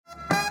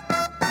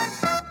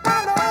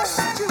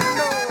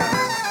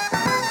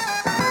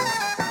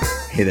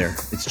Hey there,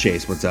 it's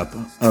Chase. What's up?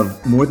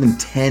 Of more than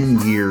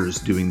 10 years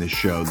doing this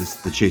show, this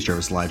is the Chase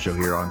Jarvis Live Show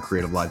here on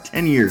CreativeLive.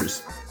 10 years.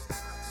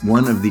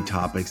 One of the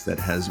topics that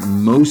has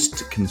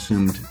most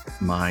consumed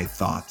my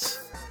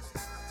thoughts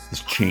is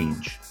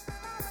change.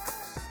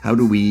 How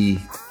do we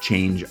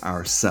change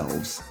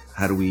ourselves?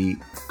 How do we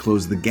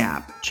close the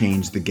gap,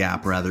 change the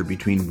gap rather,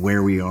 between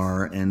where we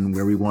are and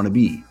where we want to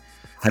be?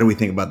 How do we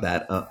think about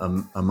that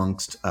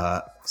amongst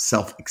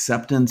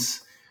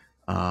self-acceptance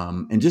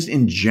and just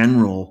in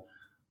general,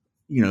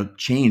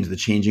 change, the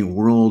changing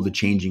world, the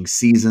changing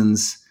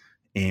seasons,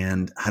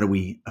 and how do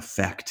we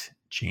affect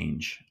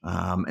change?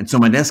 And so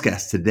my next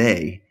guest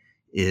today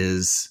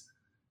is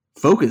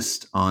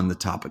focused on the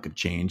topic of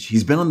change.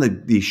 He's been on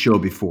the show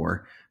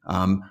before,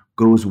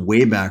 goes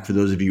way back, for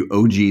those of you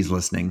OGs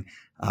listening,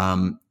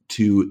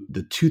 to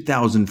the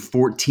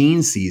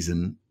 2014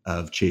 season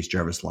of Chase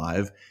Jarvis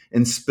Live,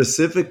 and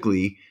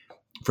specifically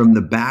from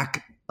the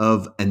back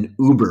of an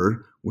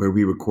Uber where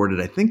we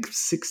recorded, I think,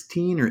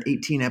 16 or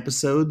 18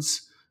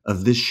 episodes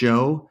of this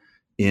show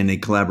in a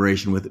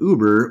collaboration with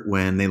Uber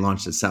when they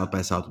launched at South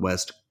by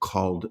Southwest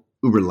called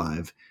Uber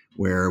Live,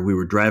 where we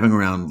were driving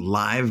around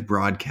live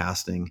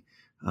broadcasting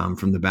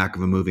from the back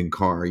of a moving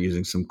car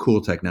using some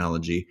cool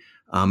technology.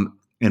 And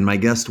my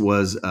guest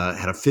was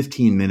had a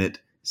 15-minute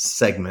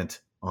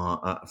segment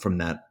from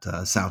that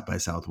South by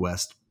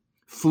Southwest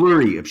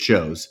flurry of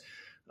shows.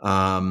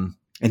 And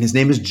his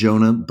name is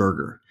Jonah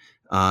Berger.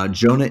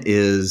 Jonah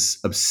is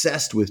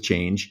obsessed with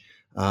change.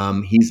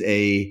 He's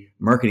a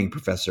marketing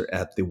professor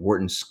at the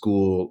Wharton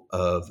School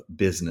of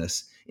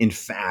Business. In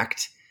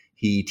fact,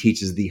 he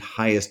teaches the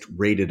highest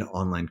rated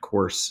online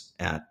course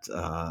at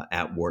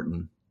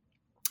Wharton.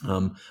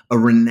 A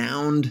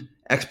renowned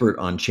expert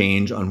on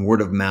change, on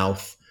word of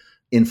mouth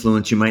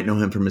influence. You might know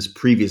him from his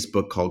previous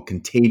book called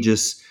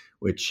Contagious,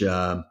 which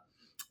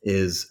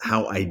is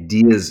how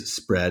ideas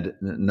spread.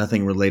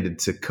 Nothing related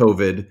to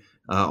COVID,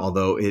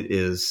 although it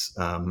is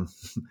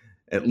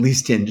at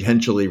least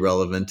tangentially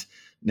relevant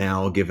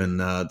now, given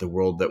the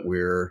world that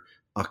we're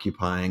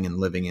occupying and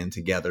living in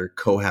together,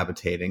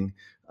 cohabitating.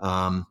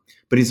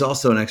 But he's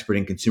also an expert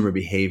in consumer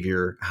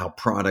behavior, how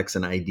products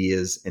and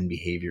ideas and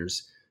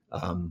behaviors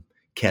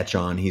catch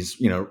on. He's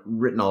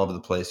written all over the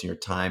place. New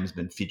York Times,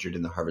 been featured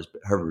in the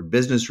Harvard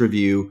Business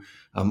Review.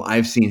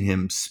 I've seen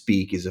him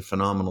speak. He's a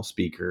phenomenal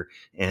speaker.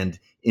 And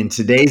in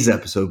today's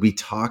episode, we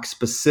talk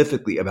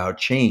specifically about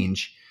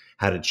change,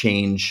 how to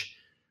change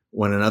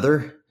one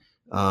another,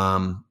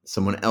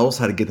 someone else,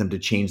 how to get them to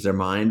change their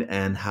mind,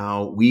 and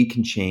how we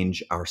can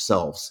change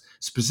ourselves,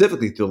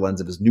 specifically through the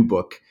lens of his new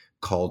book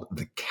called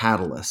The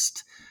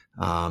Catalyst,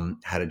 How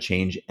to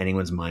Change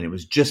Anyone's Mind. It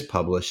was just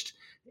published,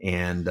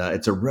 and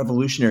it's a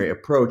revolutionary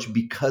approach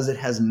because it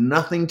has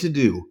nothing to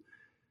do,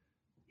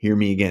 hear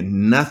me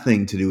again,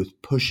 nothing to do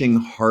with pushing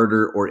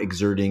harder or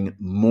exerting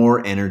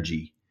more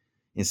energy.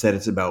 Instead,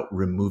 it's about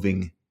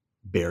removing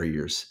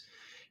barriers.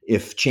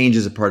 If change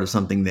is a part of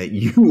something that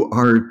you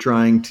are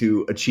trying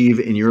to achieve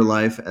in your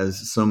life,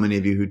 as so many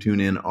of you who tune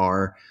in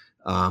are,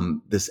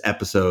 this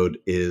episode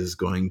is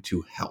going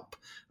to help.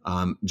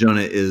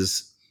 Jonah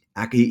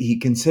he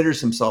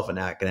considers himself an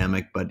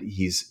academic, but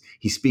he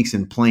speaks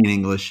in plain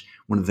English.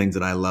 One of the things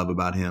that I love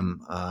about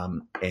him,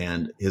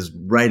 and his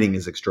writing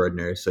is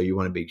extraordinary. So you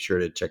want to be sure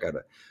to check out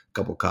a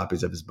couple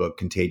copies of his book,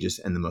 Contagious,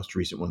 and the most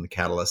recent one, The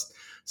Catalyst.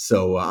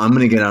 So I'm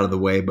going to get out of the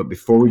way. But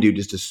before we do,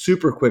 just a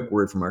super quick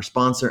word from our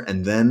sponsor,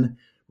 and then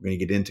we're going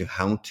to get into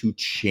how to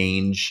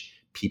change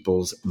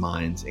people's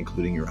minds,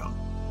 including your own.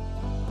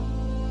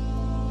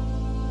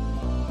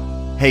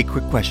 Hey,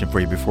 quick question for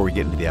you before we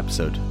get into the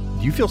episode.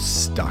 Do you feel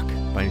stuck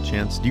by any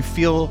chance? Do you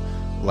feel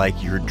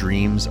like your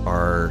dreams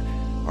are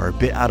a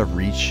bit out of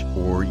reach,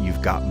 or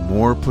you've got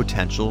more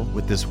potential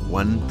with this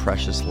one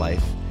precious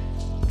life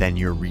than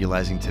you're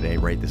realizing today,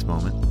 right this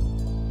moment?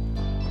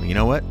 Well, you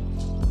know what?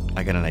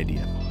 I got an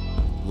idea.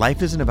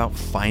 Life isn't about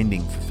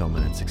finding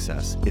fulfillment and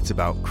success. It's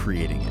about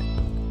creating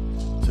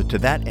it. So to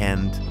that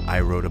end,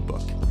 I wrote a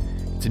book.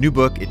 It's a new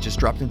book. It just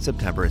dropped in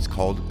September. It's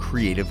called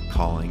Creative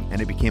Calling,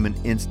 and it became an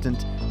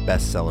instant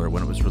bestseller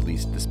when it was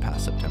released this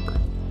past September.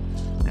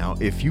 Now,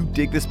 if you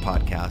dig this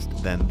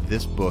podcast, then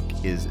this book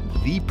is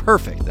the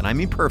perfect, and I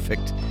mean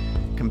perfect,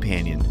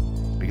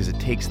 companion, because it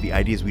takes the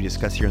ideas we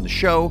discuss here in the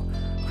show,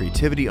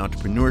 creativity,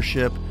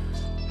 entrepreneurship,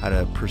 how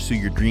to pursue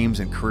your dreams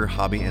and career,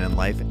 hobby, and in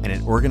life, and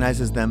it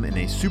organizes them in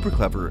a super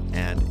clever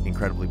and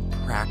incredibly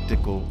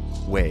practical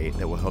way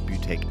that will help you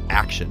take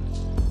action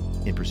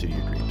in pursuit of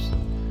your dreams.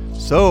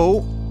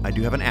 So I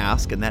do have an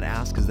ask, and that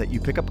ask is that you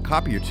pick up a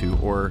copy or two,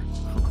 or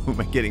who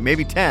am I kidding,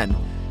 maybe 10.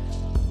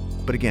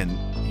 But again,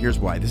 here's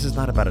why. This is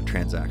not about a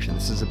transaction.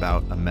 This is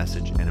about a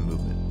message and a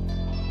movement.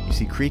 You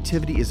see,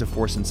 creativity is a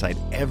force inside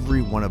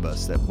every one of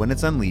us that when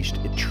it's unleashed,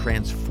 it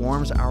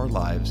transforms our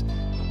lives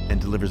and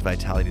delivers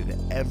vitality to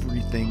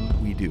everything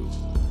we do.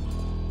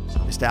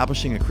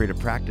 Establishing a creative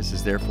practice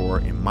is therefore,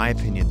 in my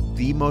opinion,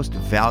 the most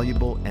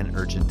valuable and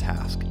urgent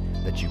task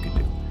that you can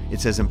do.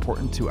 It's as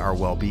important to our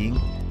well-being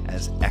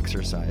as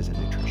exercise and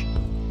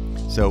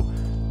nutrition. So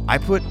I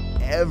put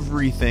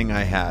everything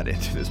I had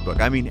into this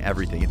book. I mean,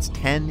 everything. It's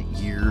 10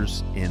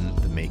 years in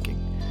the making.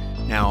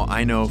 Now,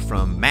 I know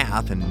from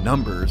math and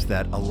numbers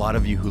that a lot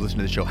of you who listen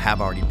to the show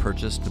have already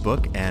purchased the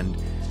book, and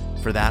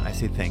for that, I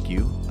say thank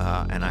you.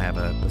 And I have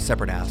a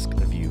separate ask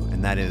of you,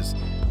 and that is,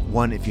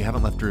 one, if you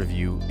haven't left a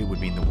review, it would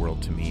mean the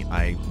world to me.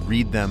 I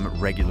read them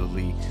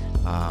regularly,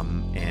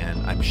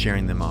 and I'm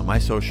sharing them on my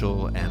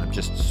social, and I'm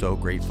just so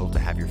grateful to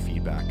have your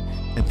feedback.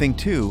 And thing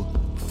two,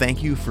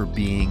 thank you for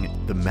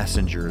being the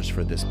messengers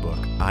for this book.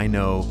 I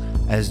know,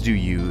 as do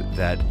you,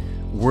 that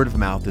word of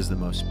mouth is the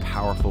most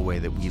powerful way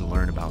that we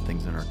learn about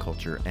things in our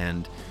culture.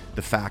 And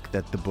the fact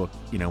that the book,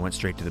 went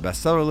straight to the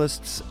bestseller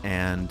lists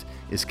and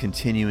is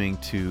continuing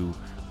to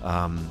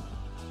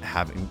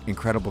have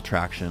incredible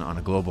traction on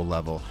a global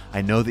level.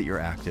 I know that you're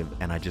active,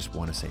 and I just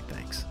want to say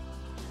thanks.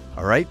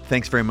 All right,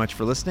 thanks very much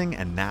for listening,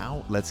 and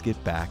now let's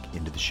get back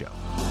into the show.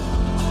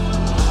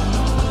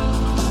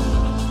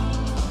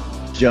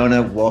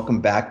 Jonah, welcome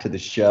back to the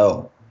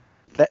show.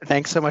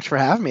 Thanks so much for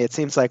having me. It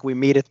seems like we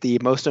meet at the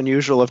most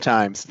unusual of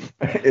times.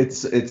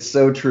 It's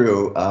so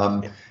true.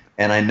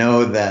 And I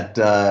know that,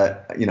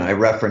 I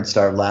referenced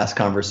our last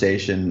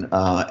conversation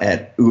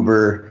at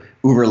Uber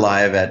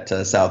Live at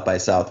South by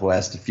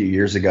Southwest a few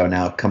years ago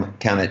now,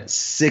 count it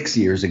 6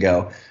 years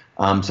ago.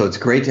 So it's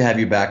great to have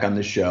you back on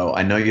the show.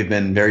 I know you've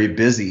been very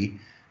busy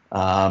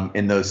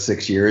in those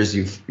 6 years.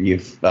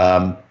 You've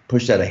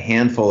pushed out a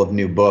handful of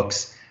new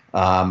books,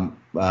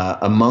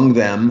 among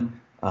them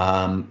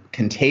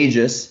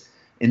Contagious,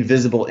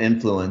 Invisible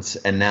Influence,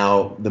 and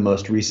now the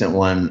most recent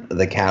one,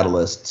 The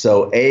Catalyst.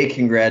 So A,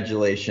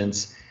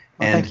 congratulations.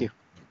 Well, thank you.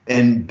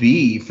 And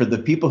B, for the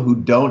people who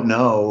don't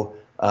know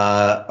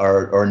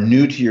are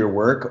new to your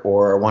work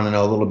or want to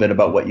know a little bit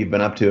about what you've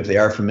been up to, if they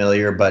are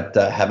familiar but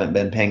haven't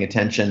been paying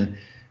attention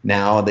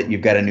now that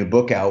you've got a new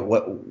book out,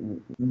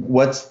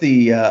 what's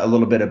the a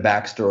little bit of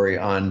backstory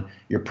on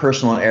your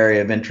personal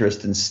area of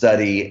interest and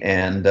study,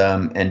 and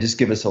just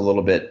give us a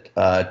little bit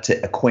to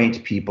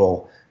acquaint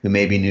people who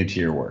may be new to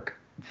your work.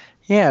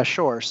 Yeah,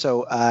 sure.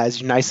 So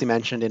as you nicely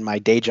mentioned, in my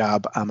day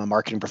job, I'm a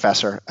marketing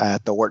professor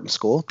at the Wharton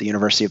School at the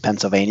University of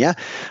Pennsylvania.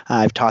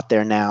 I've taught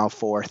there now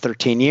for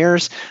 13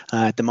 years.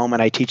 At the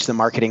moment, I teach the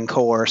marketing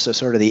core, so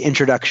sort of the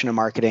introduction to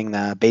marketing,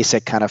 the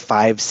basic kind of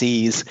 5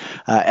 C's,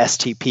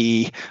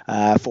 STP,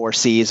 4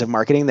 C's of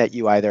marketing that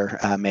you either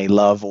may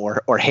love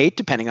or hate,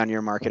 depending on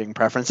your marketing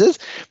preferences.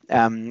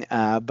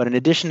 But in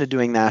addition to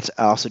doing that,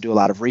 I also do a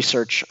lot of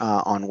research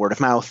on word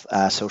of mouth,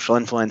 social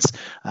influence,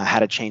 how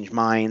to change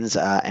minds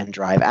and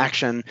drive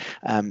action.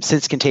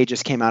 Since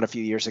Contagious came out a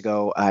few years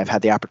ago, I've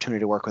had the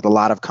opportunity to work with a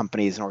lot of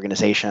companies and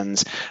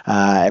organizations,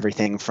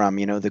 everything from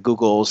the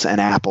Googles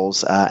and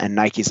Apples and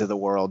Nikes of the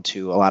world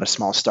to a lot of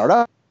small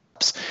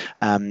startups.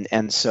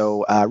 And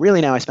so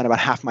really now I spend about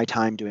half my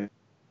time doing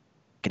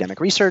academic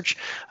research,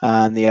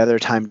 and the other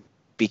time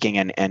speaking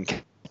and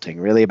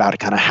consulting, really about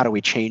kind of how do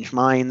we change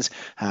minds,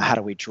 how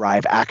do we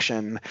drive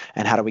action,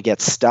 and how do we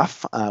get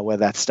stuff, whether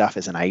that stuff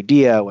is an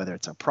idea, whether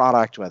it's a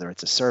product, whether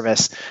it's a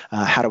service,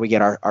 how do we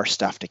get our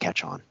stuff to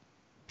catch on?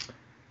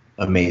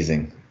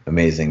 Amazing.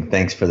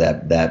 Thanks for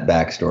that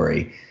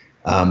backstory.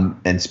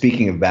 And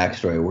speaking of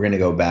backstory, we're going to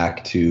go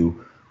back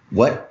to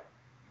what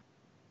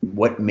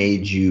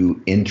made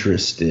you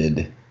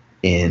interested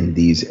in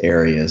these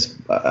areas.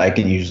 I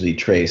can usually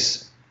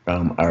trace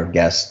our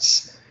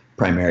guests'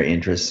 primary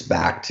interests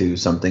back to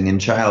something in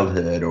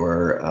childhood,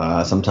 or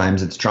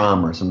sometimes it's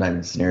trauma, or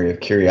sometimes it's an area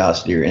of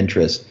curiosity or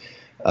interest.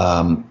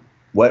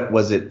 What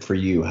was it for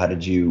you? How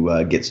did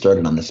you get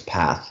started on this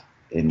path?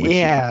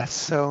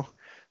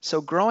 So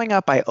growing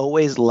up, I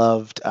always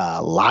loved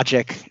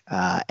logic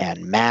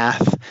and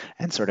math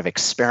and sort of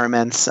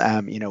experiments.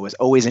 Was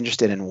always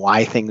interested in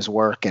why things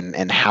work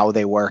and how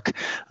they work.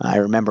 I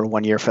remember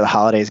one year for the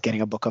holidays getting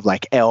a book of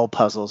like L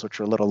puzzles, which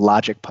were little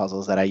logic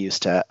puzzles that I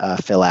used to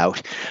fill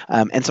out.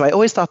 And so I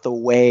always thought the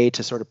way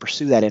to sort of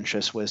pursue that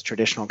interest was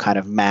traditional kind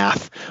of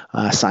math,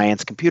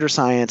 science, computer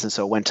science. And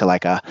so went to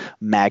like a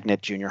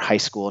magnet junior high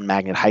school and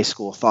magnet high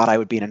school, thought I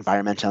would be an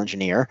environmental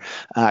engineer,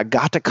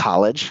 got to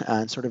college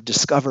and sort of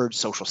discovered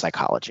social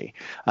psychology.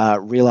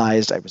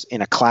 Realized I was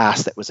in a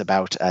class that was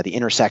about the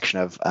intersection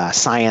of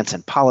science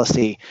and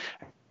policy.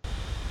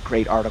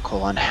 Great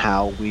article on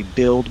how we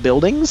build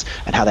buildings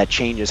and how that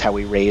changes how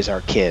we raise our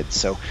kids.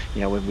 So,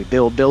 when we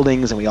build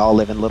buildings and we all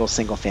live in little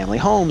single family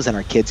homes and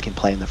our kids can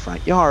play in the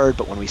front yard,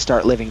 but when we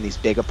start living in these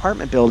big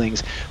apartment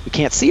buildings, we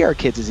can't see our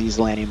kids as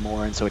easily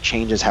anymore. And so it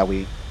changes how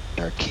we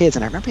our kids.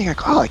 And I remember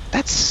thinking,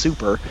 that's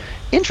super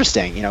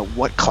interesting.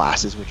 What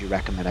classes would you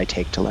recommend I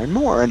take to learn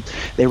more? And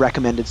they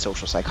recommended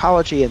social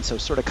psychology. And so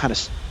sort of kind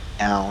of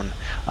down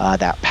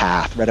that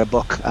path. Read a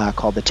book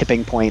called The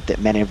Tipping Point that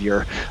many of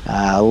your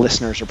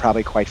listeners are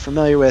probably quite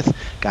familiar with.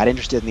 Got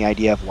interested in the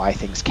idea of why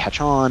things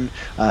catch on.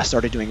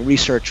 Started doing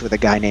research with a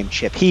guy named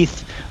Chip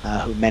Heath,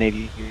 who many of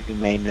you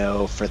may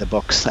know for the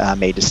books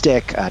Made to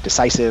Stick,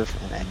 Decisive,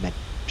 and many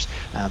others.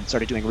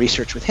 Started doing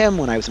research with him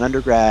when I was an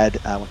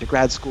undergrad, went to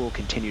grad school,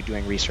 continued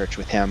doing research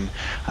with him.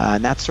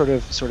 And that's sort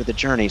of the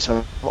journey. So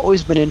I've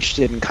always been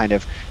interested in kind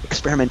of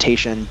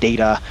experimentation,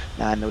 data,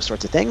 and those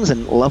sorts of things,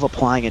 and love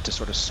applying it to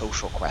sort of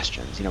social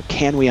questions.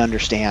 Can we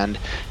understand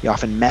the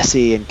often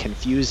messy and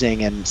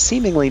confusing and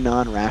seemingly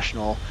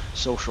non-rational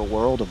social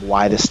world of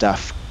why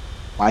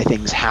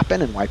things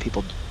happen and why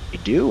people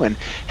do, and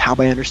how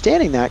by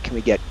understanding that can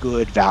we get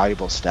good,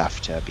 valuable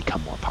stuff to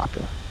become more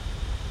popular.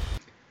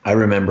 I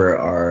remember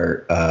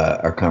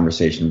our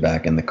conversation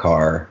back in the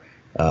car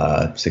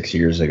 6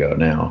 years ago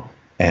now,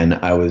 and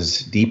I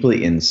was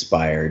deeply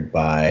inspired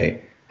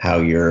by how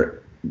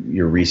your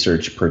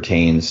research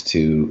pertains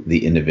to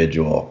the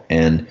individual.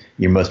 And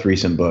your most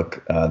recent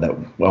book that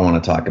I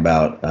want to talk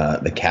about,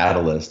 The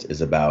Catalyst,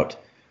 is about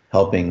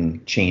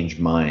helping change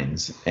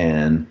minds.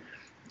 And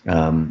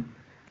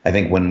I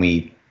think when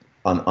we,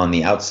 on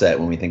the outset,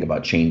 when we think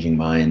about changing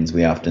minds,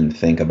 we often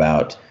think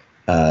about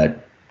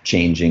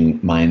changing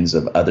minds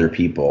of other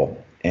people.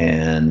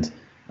 And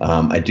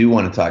I do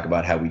want to talk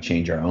about how we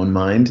change our own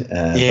mind. But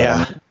I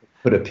want to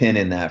put a pin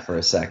in that for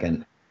a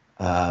second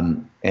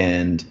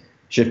and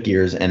shift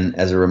gears. And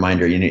as a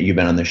reminder, you've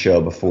been on the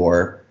show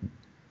before.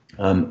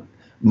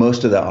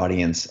 Most of the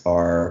audience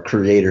are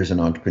creators and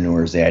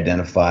entrepreneurs. They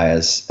identify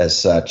as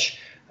such.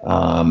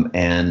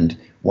 And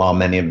while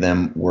many of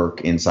them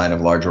work inside of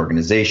large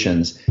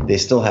organizations, they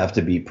still have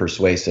to be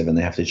persuasive, and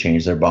they have to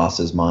change their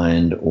boss's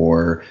mind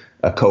or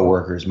a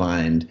coworker's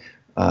mind.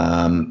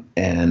 And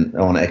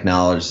I want to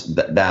acknowledge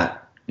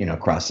that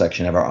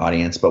cross-section of our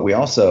audience. But we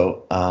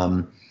also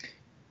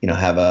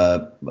have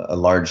a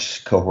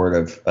large cohort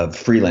of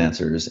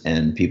freelancers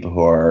and people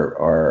who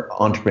are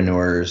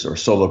entrepreneurs or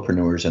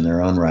solopreneurs in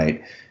their own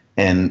right.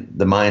 And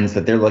the minds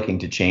that they're looking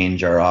to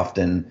change are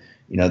often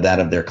that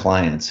of their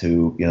clients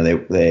who,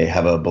 they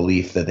have a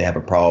belief that they have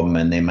a problem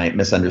and they might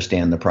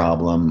misunderstand the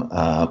problem,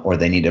 or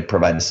they need to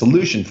provide a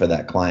solution for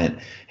that client.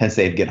 Hence,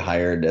 they'd get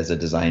hired as a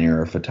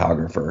designer or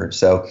photographer.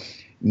 So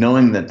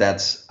knowing that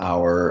that's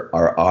our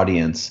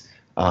audience,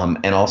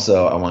 and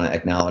also I want to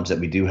acknowledge that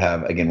we do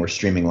have, again, we're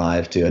streaming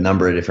live to a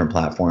number of different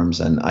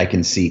platforms, and I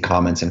can see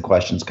comments and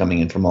questions coming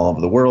in from all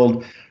over the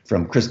world,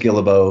 from Chris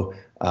Guillebeau,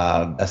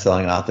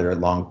 bestselling author,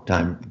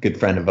 longtime good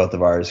friend of both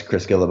of ours,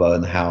 Chris Guillebeau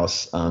in the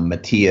house,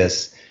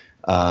 Matthias,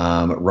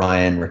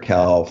 Ryan,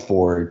 Raquel,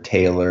 Ford,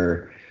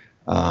 Taylor,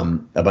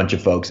 a bunch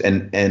of folks.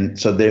 And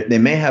so they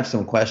may have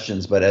some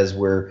questions, but as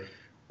we're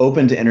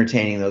open to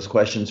entertaining those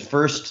questions,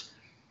 first,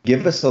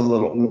 give us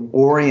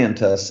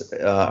orient us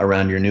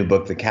around your new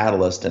book, The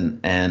Catalyst,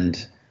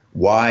 and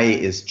why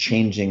is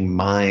changing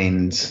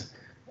minds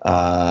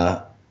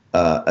a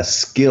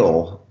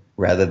skill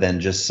rather than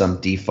just some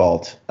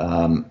default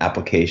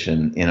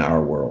application in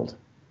our world?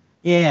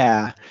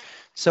 Yeah.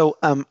 So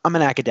I'm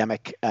an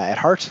academic at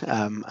heart.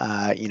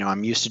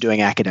 I'm used to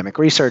doing academic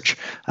research.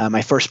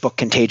 My first book,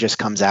 Contagious,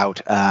 comes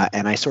out,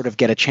 and I sort of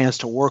get a chance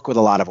to work with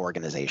a lot of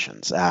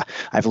organizations.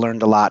 I've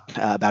learned a lot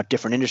about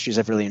different industries.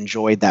 I've really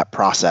enjoyed that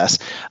process.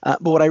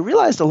 But what I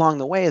realized along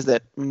the way is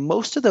that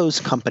most of those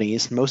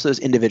companies, most of those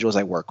individuals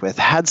I work with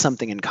had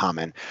something in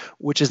common,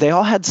 which is they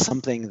all had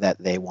something that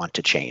they want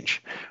to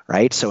change,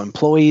 right? So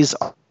employees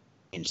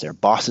change their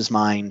boss's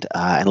mind,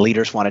 and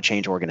leaders want to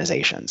change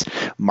organizations.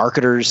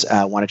 Marketers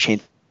want to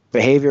change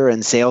behavior,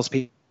 and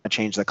salespeople want to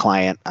change the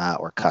client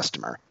or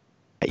customer.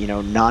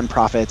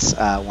 Nonprofits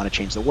want to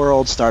change the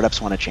world.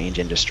 Startups want to change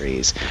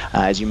industries.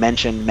 As you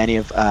mentioned, many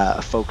of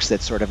folks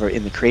that sort of are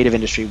in the creative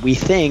industry, we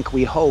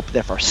hope that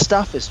if our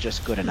stuff is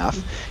just good enough,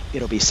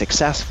 it'll be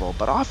successful.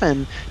 But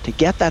often, to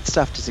get that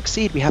stuff to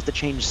succeed, we have to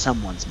change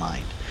someone's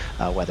mind.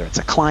 Whether it's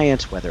a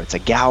client, whether it's a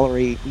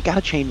gallery, we got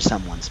to change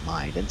someone's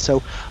mind. And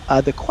so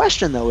the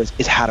question, though,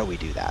 is how do we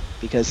do that?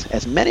 Because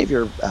as many of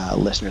your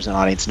listeners and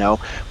audience know,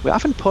 we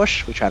often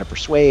push, we try to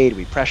persuade,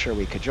 we pressure,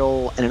 we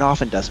cajole, and it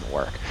often doesn't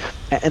work.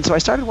 And so I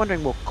started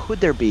wondering, well,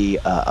 could there be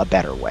a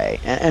better way?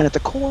 And at the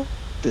core,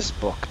 this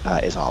book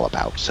is all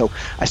about. So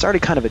I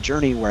started kind of a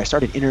journey where I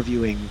started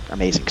interviewing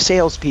amazing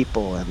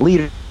salespeople and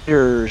leaders,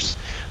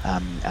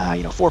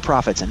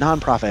 for-profits and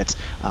nonprofits.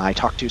 I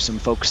talked to some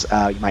folks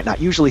you might not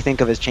usually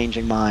think of as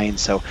changing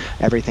minds. So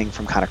everything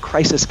from kind of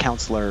crisis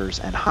counselors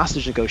and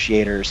hostage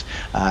negotiators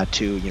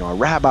to a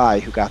rabbi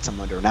who got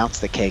someone to renounce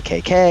the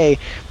KKK.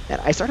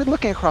 And I started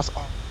looking across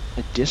all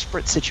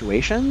disparate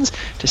situations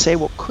to say,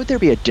 well, could there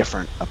be a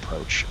different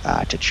approach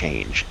to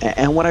change?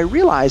 And what I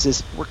realize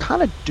is we're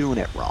kind of doing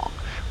it wrong,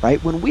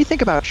 right? When we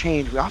think about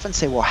change, we often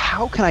say, well,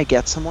 how can I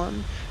get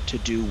someone to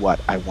do what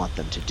I want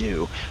them to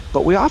do?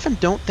 But we often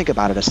don't think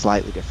about it a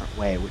slightly different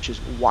way, which is,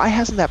 why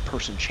hasn't that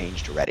person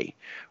changed already,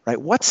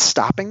 right? What's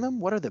stopping them?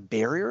 What are the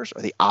barriers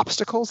or the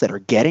obstacles that are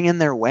getting in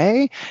their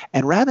way?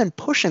 And rather than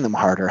pushing them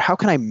harder, how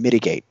can I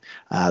mitigate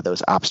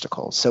those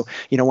obstacles? So,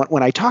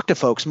 when I talk to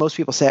folks, most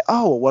people say,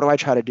 oh, well, what do I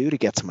try to do to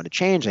get someone to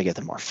change? I give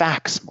them more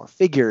facts, more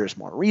figures,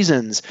 more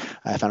reasons.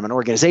 If I'm an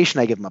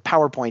organization, I give them a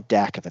PowerPoint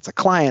deck. If it's a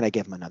client, I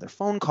give them another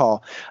phone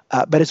call.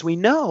 But as we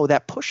know,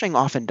 that pushing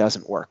often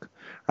doesn't work.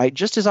 Right?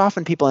 Just as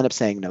often people end up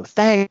saying no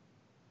thanks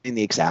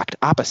the exact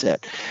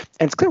opposite.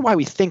 And it's clear why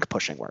we think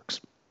pushing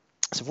works.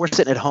 So if we're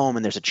sitting at home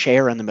and there's a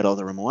chair in the middle of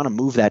the room, we want to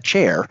move that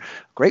chair. A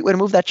great way to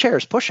move that chair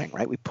is pushing,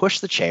 right? We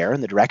push the chair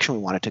in the direction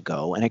we want it to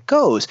go, and it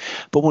goes.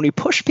 But when we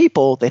push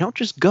people, they don't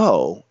just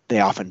go, they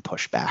often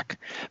push back.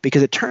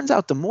 Because it turns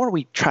out the more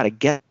we try to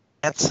get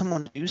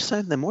someone to do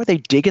something, the more they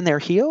dig in their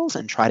heels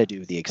and try to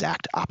do the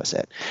exact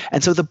opposite.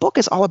 And so the book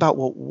is all about,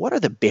 well, what are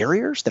the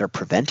barriers that are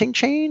preventing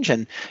change,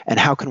 and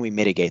how can we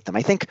mitigate them?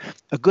 I think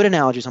a good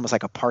analogy is almost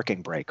like a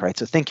parking brake, right?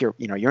 So think you're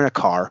in a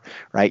car,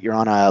 right? You're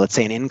on let's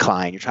say an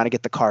incline. You're trying to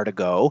get the car to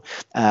go.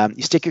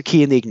 You stick your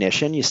key in the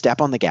ignition. You step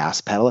on the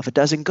gas pedal. If it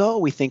doesn't go,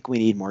 we think we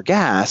need more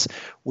gas.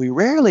 We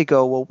rarely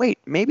go, well, wait,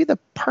 maybe the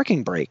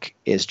parking brake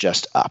is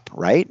just up,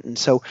 right? And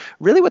so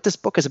really what this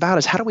book is about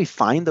is how do we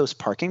find those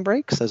parking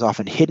brakes, those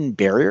often hidden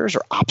barriers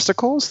or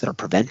obstacles that are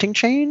preventing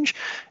change,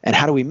 and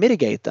how do we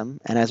mitigate them,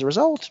 and as a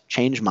result,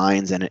 change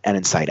minds and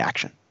incite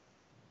action.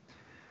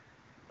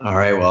 All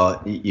right.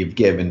 Well, you've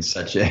given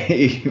such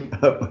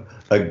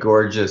a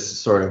gorgeous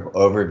sort of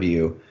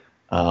overview.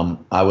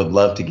 I would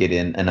love to get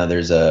in. I know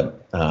there's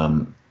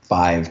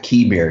 5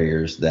 key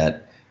barriers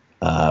that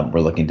we're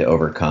looking to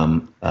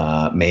overcome.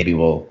 Maybe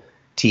we'll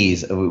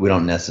tease. We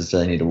don't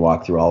necessarily need to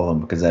walk through all of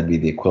them, because that'd be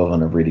the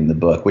equivalent of reading the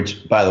book,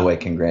 which, by the way,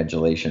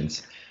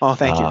 congratulations. Oh,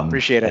 thank you.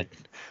 Appreciate it.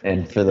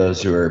 And for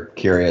those who are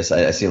curious,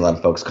 I see a lot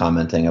of folks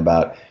commenting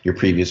about your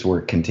previous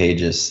work,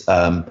 Contagious.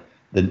 The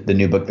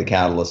new book, The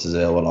Catalyst, is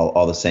available at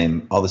all the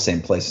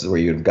same places where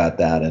you've got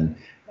that, and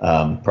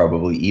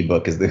probably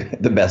ebook is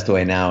the best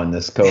way now in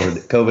this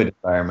COVID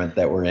environment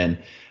that we're in.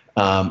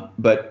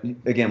 But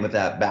again, with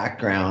that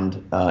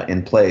background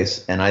in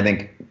place, and I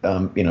think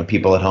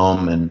people at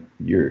home, and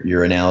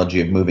your analogy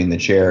of moving the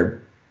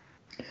chair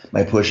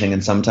by pushing,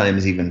 and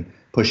sometimes even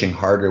pushing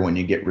harder when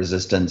you get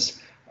resistance,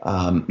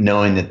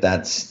 knowing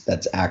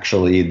that's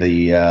actually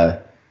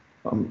the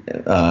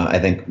I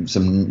think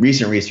some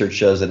recent research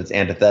shows that it's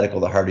antithetical.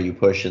 The harder you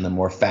push and the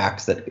more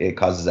facts that it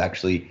causes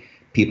actually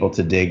people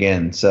to dig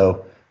in.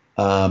 So,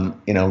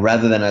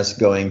 rather than us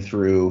going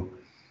through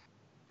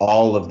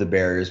all of the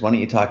barriers, why don't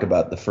you talk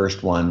about the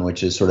first one,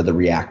 which is sort of the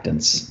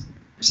reactance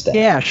step?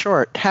 Yeah,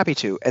 sure. Happy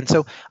to. And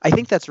so I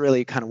think that's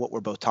really kind of what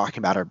we're both talking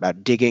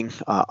about digging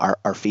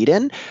our feet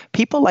in.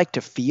 People like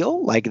to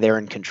feel like they're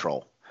in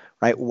control.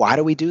 Right? Why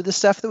do we do the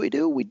stuff that we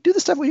do? We do the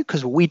stuff we do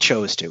because we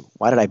chose to.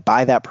 Why did I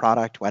buy that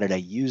product? Why did I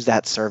use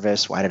that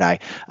service? Why did I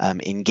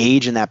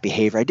engage in that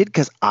behavior? I did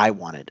because I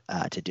wanted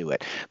to do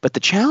it. But the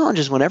challenge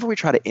is whenever we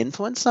try to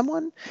influence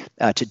someone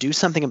to do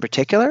something in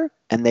particular,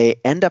 and they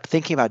end up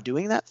thinking about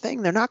doing that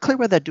thing, they're not clear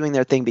whether they're doing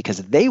their thing because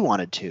they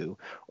wanted to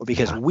or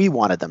because we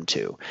wanted them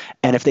to.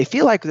 And if they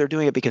feel like they're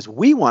doing it because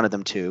we wanted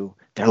them to,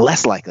 they're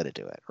less likely to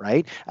do it,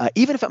 right?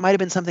 Even if it might have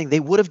been something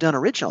they would have done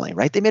originally,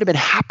 right? They may have been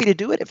happy to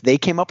do it if they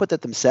came up with it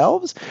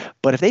themselves,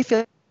 but if they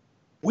feel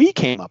we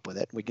came up with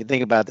it, we can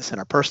think about this in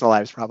our personal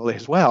lives probably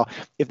as well.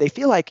 If they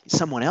feel like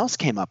someone else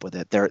came up with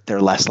it,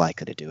 they're less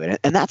likely to do it.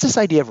 And that's this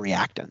idea of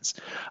reactance.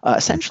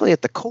 Essentially,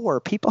 at the core,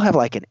 people have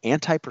like an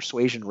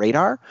anti-persuasion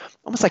radar,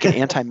 almost like an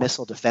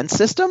anti-missile defense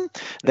system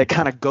that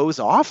kind of goes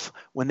off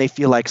when they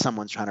feel like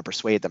someone's trying to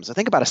persuade them. So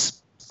think about a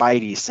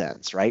spidey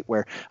sense, right?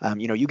 Where,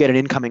 you get an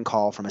incoming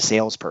call from a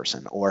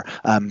salesperson, or,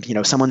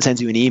 someone sends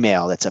you an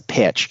email that's a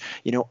pitch.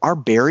 Our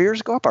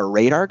barriers go up, our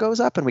radar goes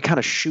up, and we kind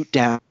of shoot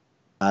down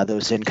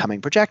those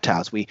incoming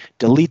projectiles. We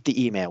delete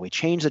the email, we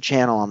change the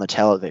channel on the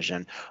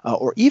television,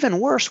 or even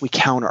worse, we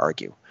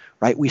counter-argue,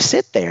 right? We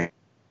sit there,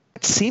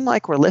 it seems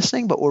like we're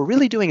listening, but what we're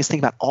really doing is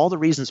think about all the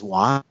reasons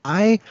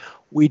why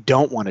we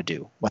don't want to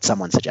do what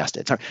someone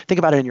suggested. So think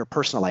about it in your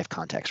personal life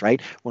context,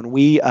 right? When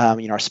we,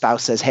 our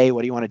spouse says, hey,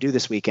 what do you want to do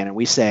this weekend? And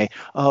we say,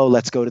 oh,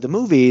 let's go to the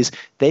movies.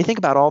 They think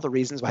about all the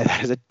reasons why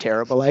that is a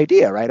terrible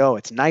idea, right? Oh,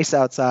 it's nice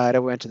outside. I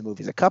went to the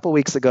movies a couple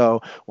weeks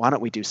ago. Why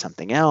don't we do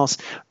something else?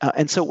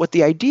 And so what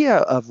the idea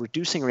of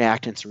reducing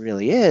reactance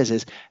really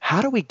is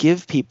how do we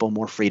give people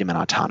more freedom and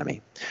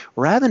autonomy?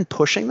 Rather than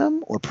pushing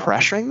them or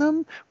pressuring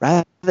them,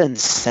 rather than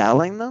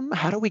selling them,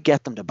 how do we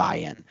get them to buy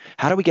in?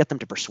 How do we get them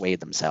to persuade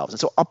themselves? And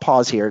so I'll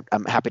pause here.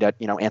 I'm happy to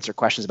answer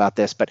questions about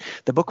this, but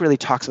the book really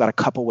talks about a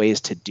couple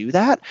ways to do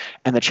that.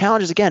 And the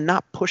challenge is, again,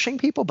 not pushing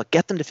people, but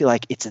get them to feel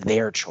like it's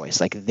their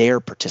choice, like they're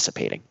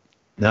participating.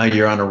 Now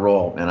you're on a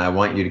roll, and I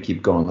want you to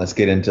keep going. Let's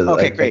get into the.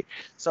 Okay, great.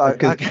 So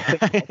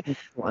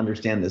people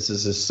understand this.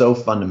 This is so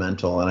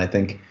fundamental, and I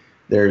think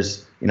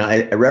there's,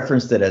 I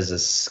referenced it as a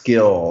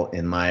skill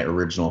in my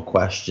original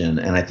question,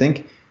 and I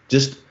think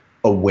just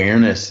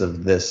awareness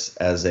of this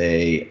as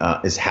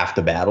is half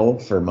the battle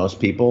for most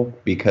people,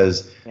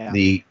 because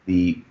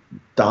the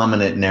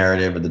dominant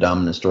narrative or the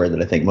dominant story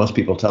that I think most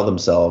people tell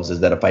themselves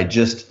is that if I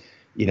just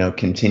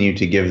continue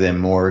to give them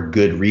more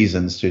good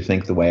reasons to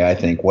think the way I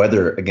think,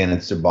 whether again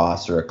it's their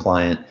boss or a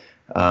client,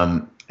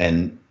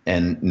 and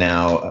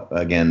now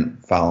again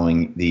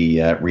following the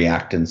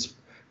reactance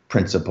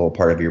principle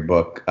part of your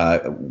book,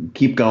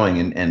 keep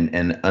going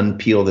and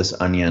unpeel this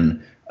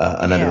onion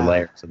another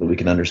layer so that we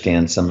can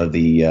understand some of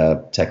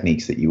the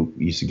techniques that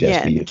you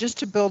suggest we use. Just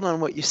to build on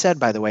what you said,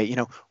 by the way,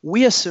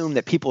 we assume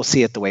that people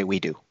see it the way we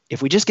do.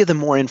 If we just give them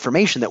more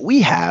information that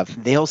we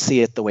have, they'll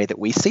see it the way that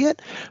we see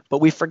it. But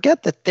we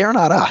forget that they're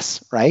not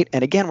us, right?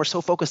 And again, we're so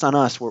focused on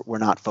us, we're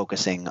not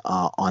focusing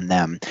on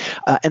them.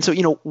 And so,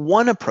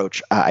 one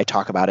approach I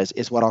talk about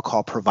is what I'll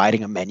call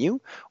providing a menu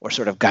or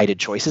sort of guided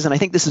choices. And I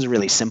think this is a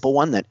really simple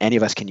one that any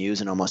of us can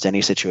use in almost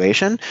any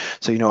situation.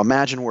 So,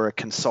 imagine we're a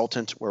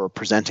consultant, where we're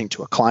presenting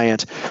to a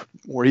client,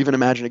 or even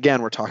imagine,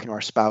 again, we're talking to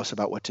our spouse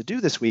about what to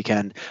do this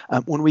weekend.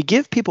 When we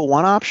give people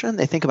one option,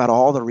 they think about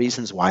all the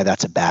reasons why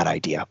that's a bad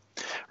idea.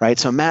 Right.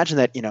 So imagine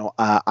that,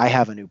 I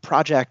have a new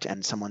project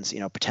and someone's,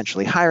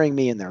 potentially hiring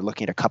me, and they're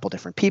looking at a couple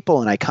different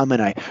people, and I come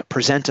and I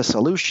present a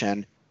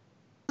solution.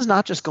 It's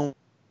not just going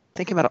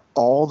thinking about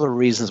all the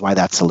reasons why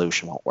that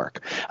solution won't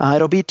work.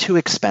 It'll be too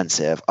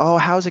expensive. Oh,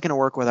 how's it going to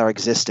work with our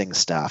existing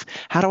stuff?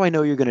 How do I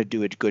know you're going to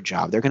do a good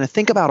job? They're going to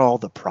think about all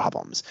the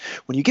problems.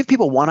 When you give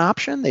people one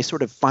option, they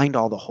sort of find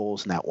all the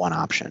holes in that one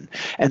option.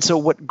 And so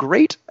what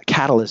great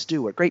catalysts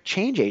do, what great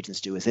change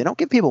agents do, is they don't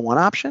give people one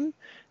option,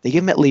 they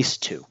give them at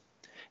least two.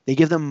 They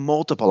give them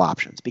multiple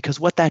options, because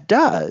what that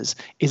does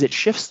is it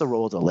shifts the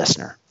role of the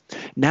listener.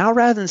 Now,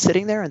 rather than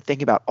sitting there and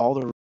thinking about all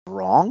the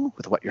wrong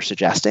with what you're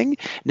suggesting,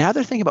 now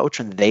they're thinking about which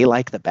one they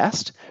like the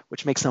best,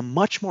 which makes them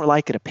much more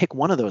likely to pick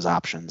one of those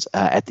options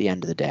at the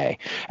end of the day.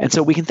 And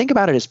so we can think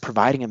about it as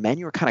providing a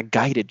menu or kind of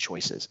guided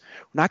choices.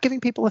 We're not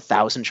giving people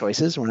 1,000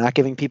 choices. We're not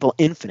giving people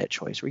infinite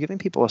choice. We're giving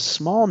people a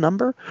small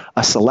number,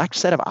 a select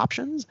set of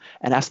options,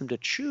 and ask them to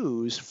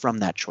choose from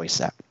that choice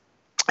set.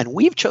 And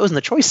we've chosen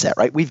the choice set,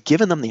 right? We've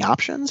given them the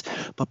options,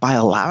 but by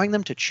allowing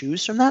them to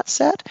choose from that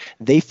set,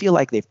 they feel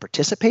like they've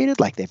participated,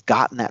 like they've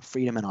gotten that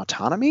freedom and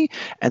autonomy.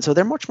 And so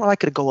they're much more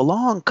likely to go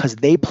along because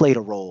they played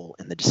a role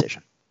in the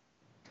decision.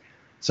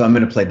 So I'm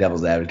going to play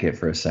devil's advocate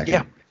for a second.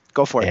 Yeah,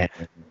 go for it.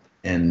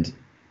 And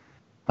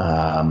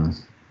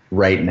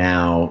right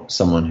now,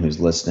 someone who's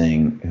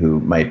listening who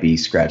might be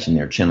scratching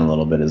their chin a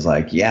little bit is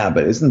like, yeah,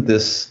 but isn't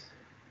this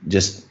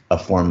just a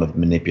form of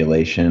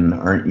manipulation?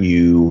 Aren't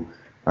you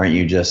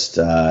just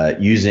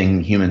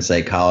using human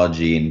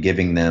psychology and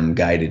giving them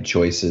guided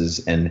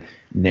choices? And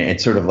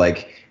it's sort of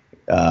like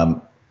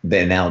the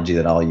analogy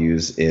that I'll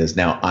use is,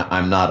 now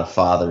I'm not a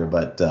father,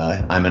 but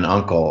I'm an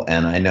uncle.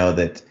 And I know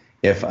that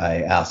if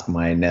I ask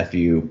my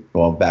nephew,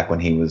 well, back when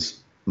he was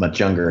much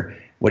younger,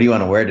 what do you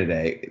want to wear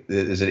today?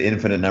 There's an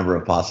infinite number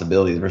of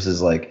possibilities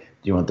versus like,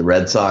 do you want the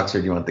red socks or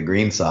do you want the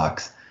green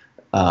socks?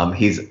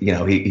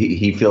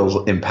 He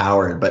feels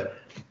empowered, but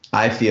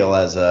I feel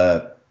as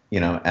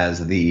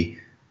the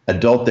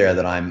adult there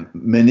that I'm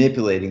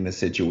manipulating the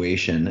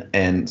situation.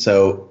 And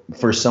so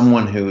for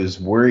someone who's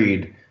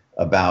worried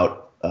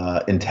about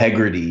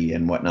integrity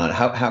and whatnot,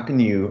 how can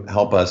you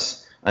help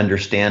us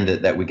understand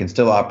it, that we can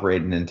still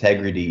operate in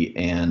integrity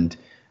and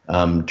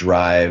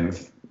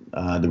drive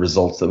the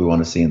results that we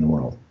want to see in the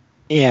world?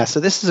 Yeah, so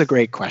this is a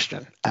great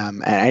question.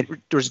 There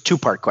was a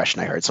two-part question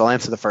I heard. So I'll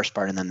answer the first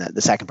part and then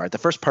the second part. The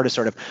first part is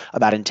sort of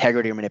about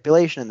integrity or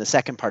manipulation, and the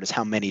second part is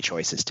how many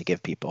choices to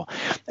give people.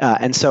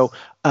 And so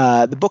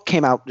the book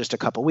came out just a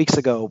couple weeks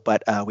ago,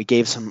 but we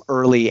gave some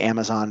early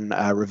Amazon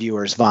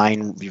reviewers,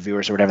 Vine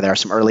reviewers or whatever, there are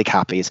some early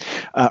copies.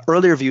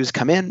 Early reviews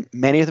come in.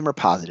 Many of them are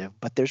positive,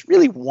 but there's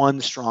really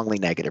one strongly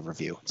negative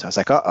review. So I was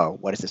like, uh-oh,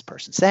 what is this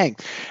person saying?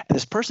 And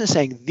this person is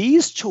saying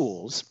these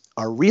tools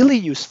are really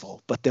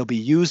useful, but they'll be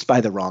used by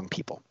the wrong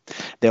people.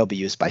 They'll be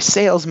used by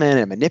salesmen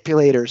and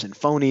manipulators and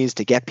phonies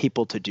to get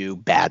people to do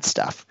bad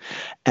stuff.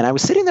 And I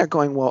was sitting there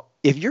going, well,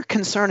 if your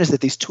concern is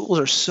that these tools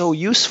are so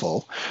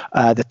useful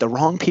that the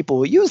wrong people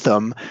will use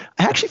them,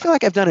 I actually feel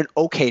like I've done an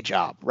okay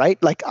job,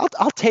 right? Like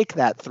I'll take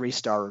that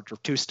 3-star or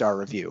 2-star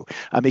review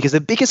because the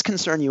biggest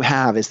concern you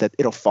have is that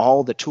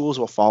the tools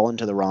will fall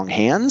into the wrong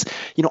hands.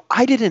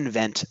 I didn't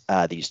invent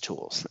these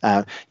tools.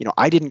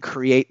 I didn't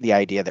create the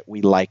idea that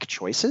we like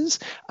choices.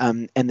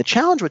 And the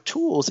challenge with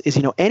tools is,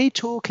 any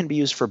tool can be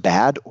used for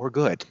bad or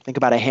good. Think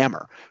about a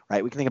hammer,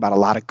 right? We can think about a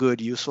lot of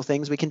good, useful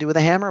things we can do with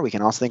a hammer. We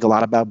can also think a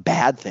lot about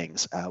bad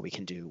things we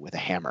can do with a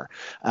hammer.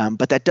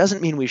 But that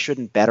doesn't mean we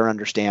shouldn't better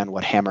understand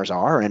what hammers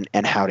are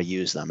and how to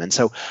use them. And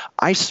so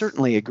I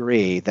certainly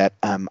agree that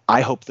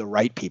I hope the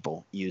right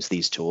people use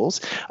these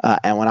tools.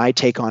 And when I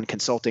take on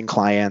consulting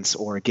clients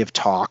or give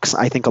talks,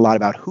 I think a lot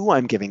about who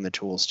I'm giving the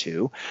tools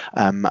to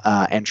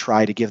and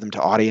try to give them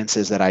to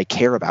audiences that I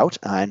care about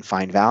and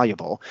find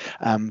valuable.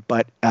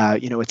 But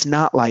it's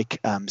not like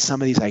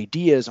some of these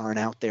ideas aren't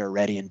out there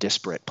ready in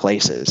disparate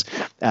places.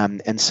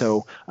 And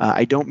so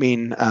I don't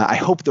mean I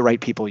hope the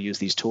right people use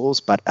these tools,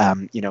 but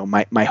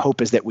my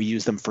hope is that we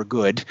use them for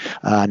good,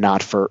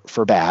 not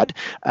for bad.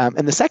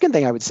 And the second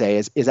thing I would say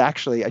is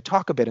actually I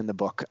talk a bit in the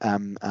book,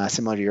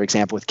 similar to your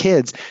example with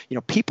kids.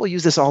 People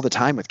use this all the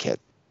time with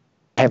kids.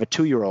 I have a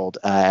 2-year-old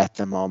at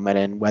the moment,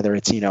 and whether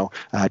it's,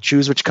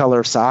 choose which color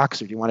of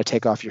socks or do you want to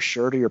take off your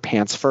shirt or your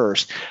pants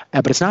first.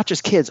 But it's not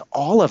just kids.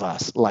 All of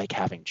us like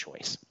having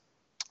choice.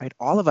 right?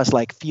 All of us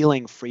like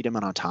feeling freedom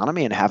and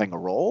autonomy and having a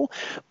role,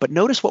 but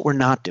notice what we're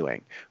not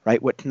doing,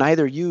 right? What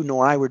neither you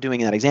nor I were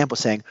doing in that example,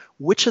 saying,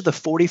 which of the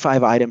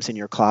 45 items in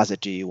your closet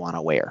do you want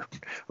to wear,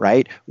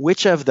 right?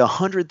 Which of the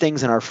 100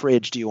 things in our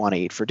fridge do you want to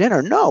eat for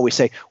dinner? No, we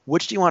say,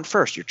 which do you want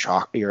first, your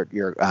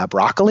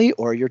broccoli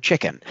or your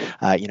chicken?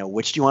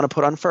 Which do you want to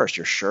put on first,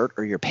 your shirt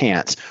or your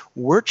pants?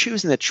 We're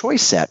choosing the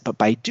choice set, but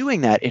by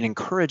doing that, it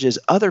encourages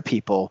other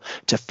people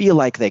to feel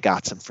like they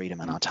got some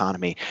freedom and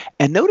autonomy.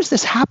 And notice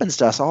this happens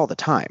to us all the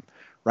time.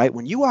 Right?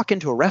 When you walk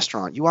into a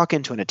restaurant, you walk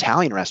into an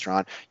Italian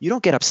restaurant, you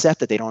don't get upset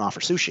that they don't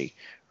offer sushi,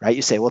 right?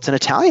 You say, well, it's an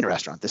Italian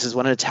restaurant. This is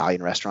what an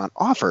Italian restaurant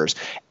offers.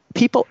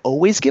 People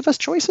always give us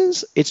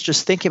choices. It's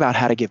just thinking about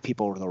how to give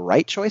people the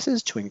right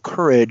choices to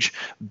encourage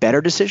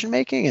better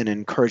decision-making and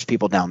encourage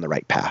people down the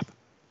right path.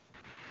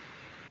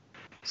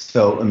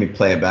 So let me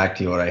play it back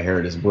to you. What I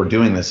heard is we're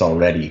doing this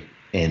already,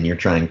 and you're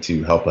trying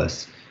to help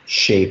us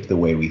shape the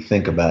way we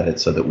think about it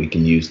so that we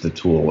can use the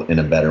tool in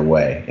a better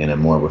way, in a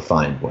more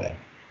refined way.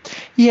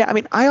 Yeah, I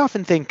mean, I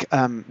often think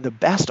the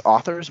best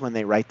authors, when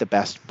they write the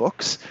best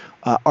books,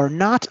 are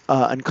not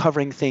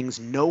uncovering things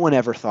no one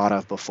ever thought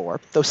of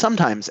before, though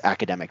sometimes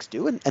academics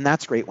do, and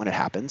that's great when it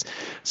happens.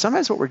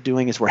 Sometimes what we're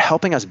doing is we're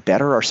helping us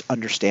better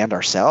understand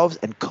ourselves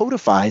and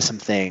codify some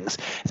things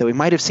that we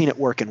might have seen it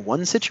work in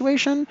one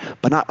situation,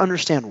 but not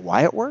understand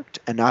why it worked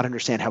and not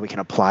understand how we can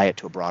apply it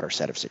to a broader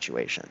set of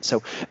situations.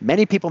 So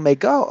many people may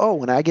go, oh,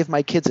 when I give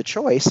my kids a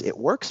choice, it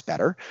works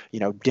better.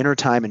 Dinner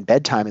time and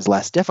bedtime is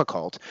less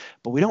difficult,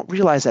 but we don't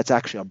realize that's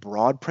actually a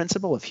broad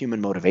principle of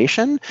human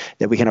motivation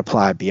that we can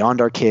apply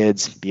beyond our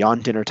kids,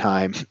 beyond dinner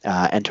time,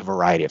 and to a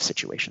variety of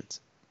situations.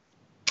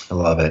 I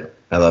love it.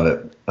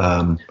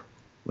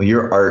 Well,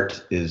 your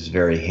art is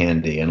very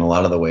handy, and a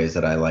lot of the ways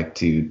that I like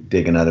to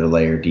dig another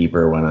layer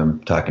deeper when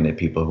I'm talking to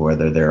people who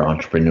whether they're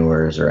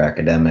entrepreneurs or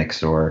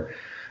academics or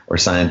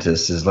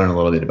scientists is learn a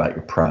little bit about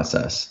your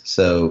process.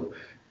 So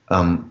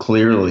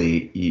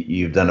clearly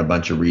you've done a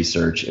bunch of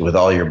research with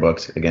all your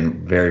books.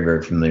 Again, very,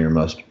 very familiar,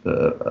 most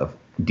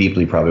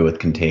deeply probably with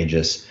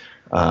Contagious.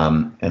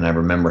 And I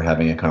remember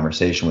having a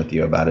conversation with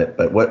you about it.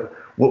 But what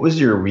was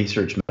your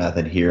research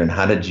method here, and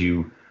how did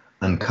you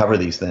uncover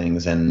these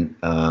things and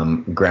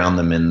ground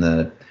them in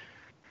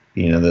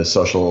the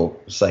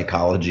social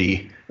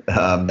psychology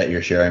that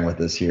you're sharing with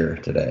us here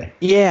today?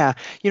 Yeah,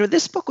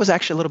 this book was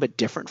actually a little bit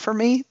different for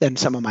me than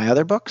some of my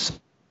other books.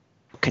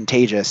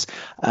 Contagious.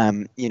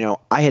 I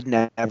had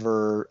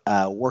never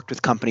worked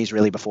with companies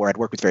really before. I'd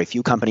worked with very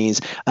few companies.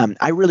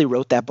 I really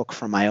wrote that book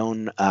from my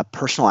own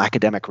personal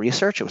academic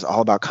research. It was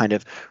all about kind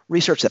of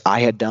research that I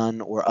had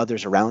done or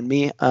others around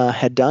me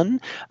had done,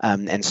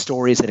 and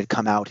stories that had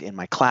come out in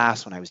my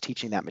class when I was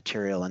teaching that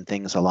material and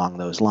things along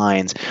those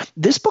lines.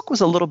 This book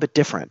was a little bit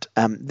different.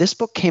 This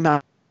book came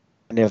out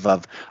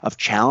of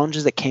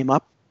challenges that came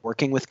up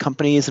working with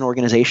companies and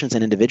organizations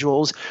and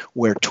individuals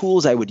where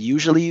tools I would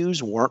usually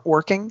use weren't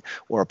working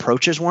or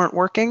approaches weren't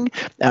working.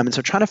 And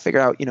so trying to figure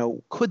out,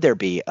 could there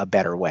be a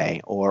better way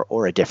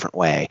or a different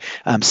way?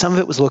 Some of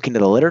it was looking to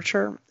the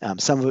literature,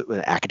 some of it was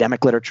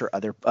academic literature,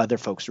 other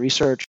folks'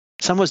 research.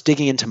 Some was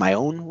digging into my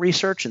own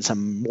research and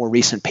some more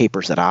recent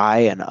papers that I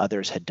and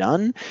others had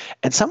done.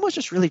 And some was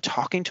just really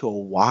talking to a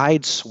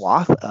wide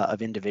swath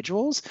of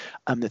individuals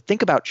that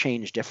think about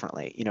change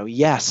differently.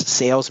 Yes,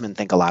 salesmen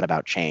think a lot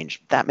about change.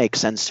 That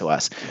makes sense to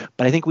us.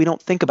 But I think we don't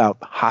think about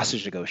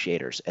hostage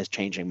negotiators as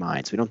changing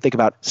minds. We don't think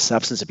about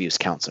substance abuse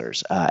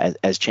counselors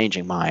as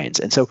changing minds.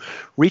 And so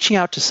reaching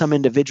out to some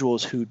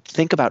individuals who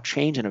think about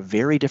change in a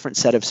very different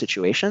set of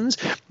situations,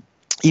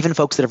 even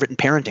folks that have written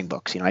parenting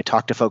books. I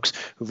talk to folks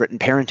who've written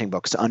parenting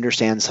books to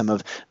understand some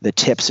of the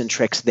tips and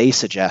tricks they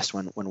suggest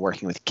when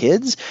working with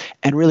kids,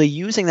 and really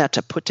using that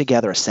to put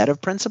together a set of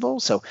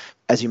principles. So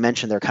as you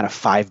mentioned, there are kind of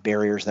 5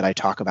 barriers that I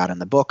talk about in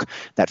the book.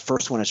 That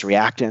first one is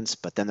reactance,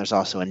 but then there's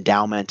also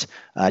endowment,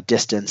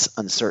 distance,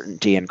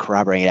 uncertainty, and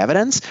corroborating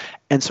evidence.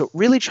 And so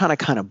really trying to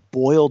kind of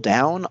boil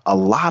down a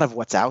lot of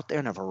what's out there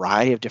in a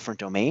variety of different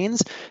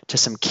domains to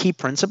some key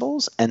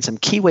principles and some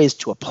key ways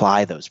to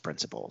apply those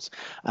principles.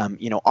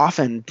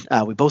 Often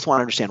we both want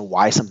to understand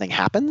why something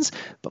happens,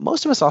 but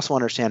most of us also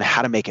want to understand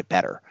how to make it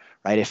better,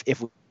 right?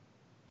 If we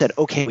said,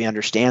 okay, we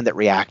understand that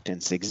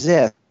reactance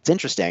exists, it's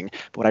interesting,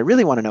 but what I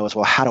really want to know is,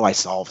 well, how do I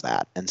solve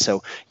that? And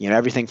so,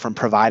 everything from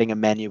providing a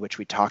menu, which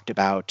we talked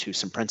about, to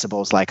some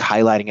principles like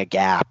highlighting a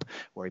gap,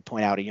 where we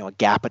point out, a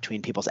gap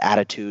between people's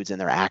attitudes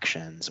and their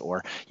actions,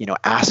 or,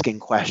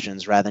 asking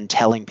questions rather than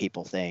telling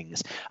people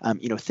things,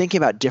 thinking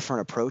about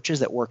different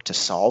approaches that work to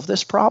solve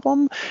this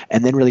problem,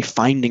 and then really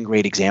finding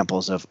great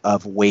examples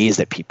of ways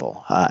that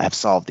people have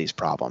solved these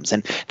problems.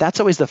 And that's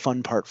always the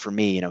fun part for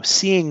me,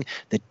 seeing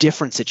the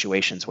different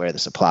situations where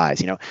this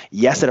applies.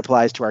 Yes, it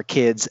applies to our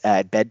kids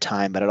at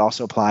bedtime, but it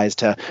also applies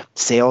to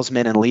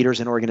salesmen and leaders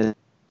in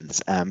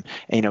organizations,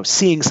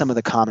 seeing some of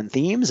the common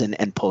themes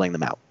and pulling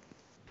them out.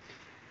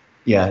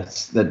 Yeah,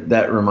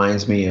 that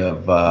reminds me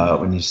of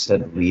when you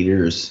said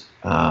leaders.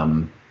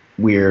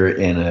 We're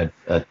in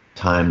a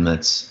time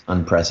that's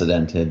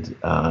unprecedented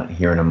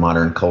here in a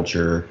modern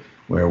culture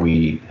where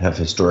we have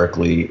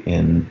historically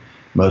in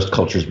most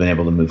cultures been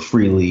able to move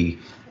freely,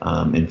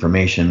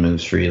 information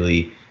moves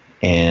freely,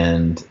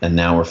 and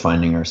now we're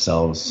finding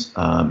ourselves,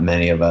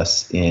 many of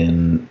us,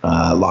 in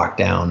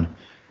lockdown,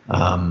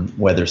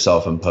 whether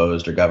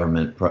self-imposed or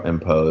government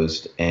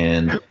imposed,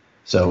 and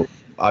so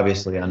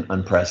obviously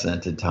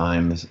unprecedented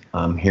times.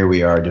 Here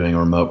we are doing a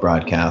remote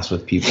broadcast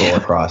with people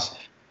across,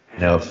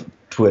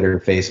 Twitter,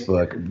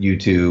 Facebook,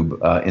 YouTube,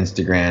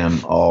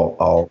 Instagram,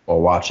 all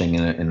watching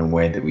in a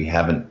way that we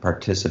haven't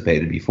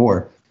participated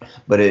before.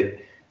 But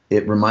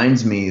it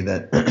reminds me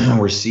that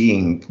we're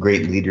seeing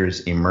great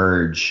leaders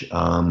emerge,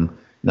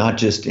 not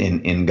just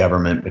in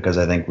government, because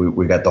I think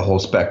we got the whole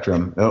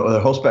spectrum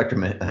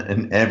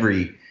in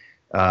every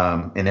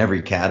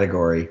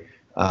category.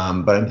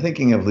 But I'm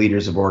thinking of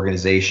leaders of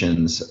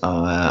organizations.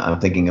 I'm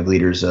thinking of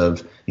leaders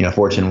of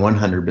Fortune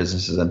 100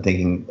 businesses. I'm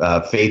thinking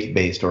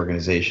faith-based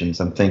organizations.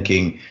 I'm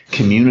thinking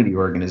community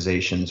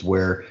organizations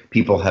where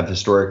people have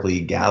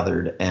historically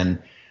gathered,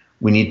 and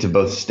we need to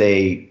both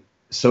stay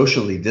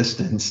socially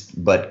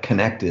distanced but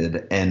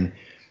connected. And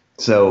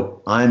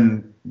so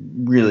I'm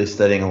really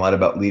studying a lot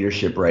about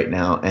leadership right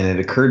now, and it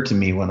occurred to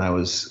me when I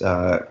was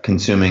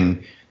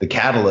consuming The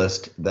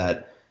Catalyst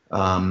that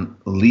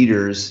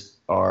leaders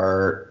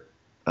are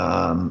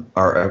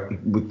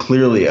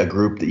clearly a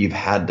group that you've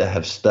had to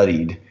have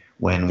studied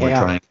when we're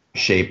trying to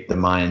shape the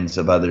minds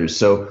of others.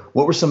 So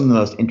what were some of the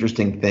most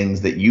interesting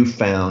things that you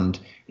found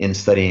in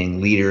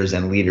studying leaders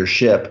and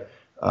leadership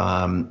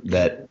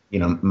that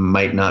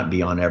might not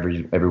be on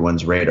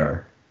everyone's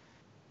radar?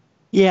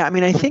 Yeah, I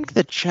mean, I think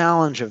the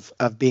challenge of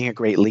being a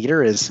great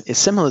leader is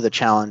similar to the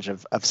challenge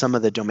of some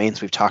of the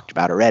domains we've talked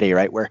about already,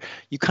 right? Where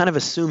you kind of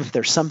assume if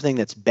there's something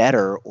that's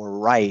better or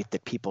right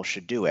that people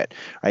should do it,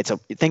 right? So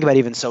think about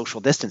even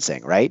social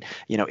distancing, right?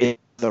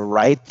 It's the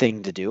right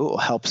thing to do. It will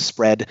help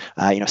spread,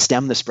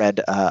 stem the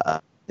spread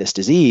of this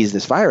disease,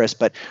 this virus,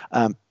 but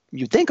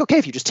you think, okay,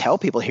 if you just tell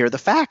people, here are the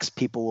facts,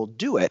 people will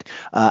do it,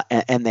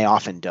 and they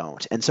often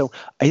don't. And so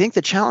I think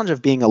the challenge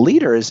of being a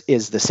leader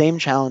is the same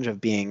challenge of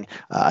being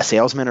a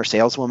salesman or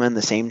saleswoman,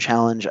 the same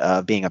challenge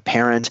of being a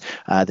parent,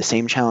 the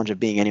same challenge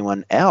of being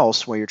anyone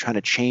else, where you're trying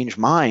to change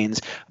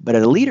minds. But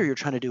as a leader, you're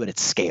trying to do it at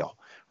scale,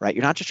 right?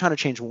 You're not just trying to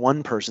change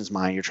one person's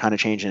mind, you're trying to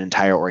change an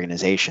entire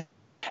organization.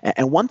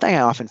 And one thing I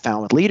often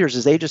found with leaders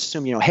is they just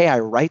assume, hey, I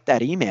write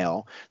that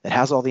email that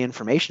has all the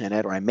information in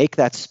it, or I make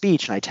that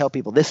speech and I tell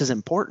people this is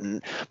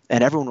important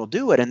and everyone will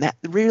do it. And that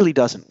really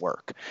doesn't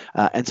work.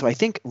 And so I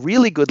think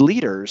really good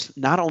leaders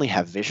not only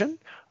have vision,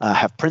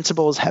 have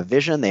principles, have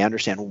vision, they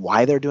understand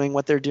why they're doing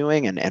what they're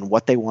doing and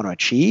what they want to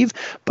achieve,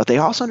 but they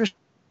also understand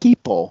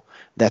people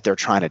that they're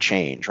trying to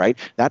change, right?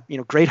 That,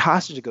 great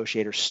hostage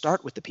negotiators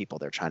start with the people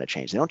they're trying to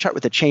change. They don't start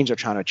with the change they're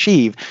trying to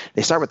achieve.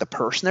 They start with the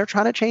person they're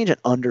trying to change and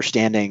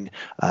understanding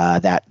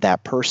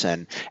that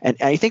person. And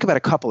I think about a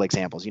couple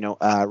examples,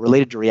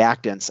 related to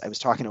reactants. I was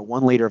talking to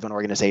one leader of an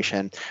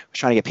organization who was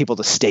trying to get people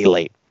to stay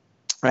late.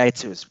 Right,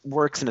 so it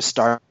works in a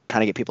start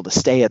trying to get people to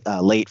stay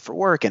late for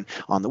work and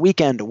on the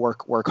weekend to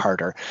work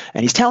harder.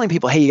 And he's telling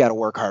people, hey, you got to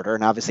work harder.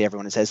 And obviously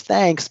everyone says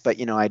thanks,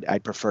 but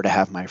I'd prefer to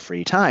have my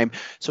free time.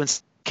 So he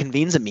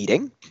convenes a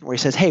meeting where he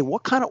says, hey,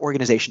 what kind of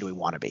organization do we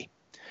want to be?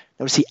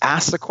 Notice he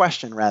asks the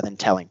question rather than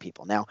telling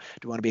people. Now,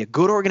 do we want to be a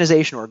good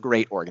organization or a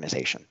great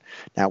organization?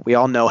 Now, we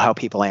all know how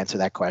people answer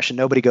that question.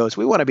 Nobody goes,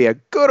 we want to be a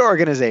good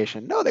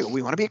organization. No, they go,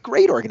 we want to be a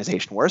great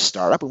organization. We're a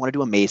startup. We want to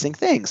do amazing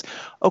things.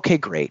 Okay,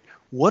 great.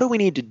 What do we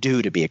need to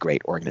do to be a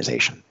great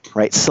organization,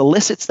 right?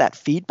 Solicits that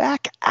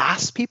feedback,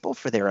 asks people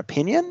for their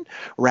opinion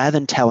rather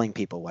than telling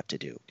people what to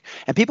do.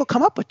 And people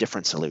come up with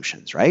different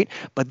solutions, right?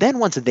 But then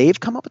once they've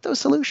come up with those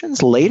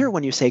solutions, later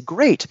when you say,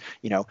 great,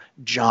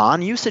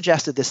 John, you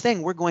suggested this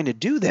thing, we're going to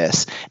do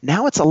this.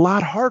 Now it's a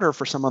lot harder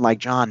for someone like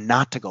John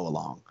not to go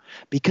along.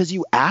 Because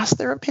you asked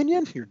their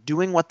opinion, you're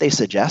doing what they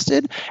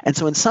suggested. And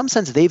so in some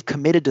sense, they've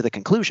committed to the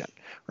conclusion,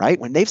 right?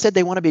 When they've said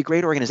they want to be a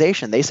great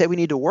organization, they say we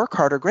need to work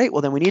harder. Great.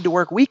 Well, then we need to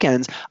work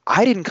weekends.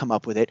 I didn't come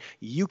up with it.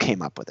 You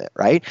came up with it,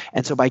 right?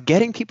 And so by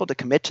getting people to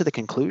commit to the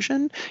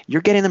conclusion,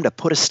 you're getting them to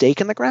put a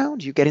stake in the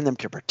ground. You're getting them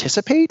to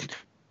participate.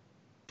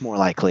 More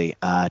likely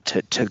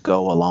to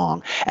go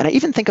along. And I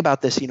even think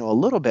about this, a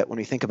little bit when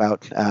we think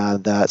about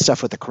the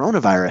stuff with the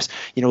coronavirus.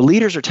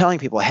 Leaders are telling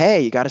people,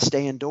 hey, you got to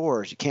stay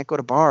indoors. You can't go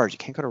to bars. You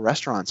can't go to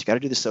restaurants. You got to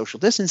do the social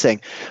distancing.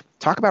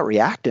 Talk about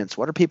reactants.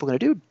 What are people going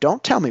to do?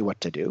 Don't tell me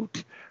what to do.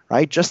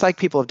 Right? Just like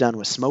people have done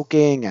with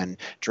smoking and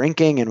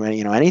drinking and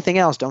anything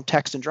else, don't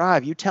text and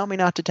drive. You tell me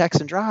not to text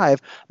and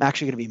drive, I'm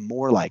actually going to be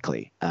more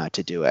likely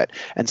to do it.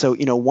 And so,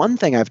 one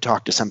thing I've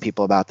talked to some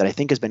people about that I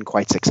think has been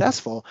quite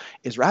successful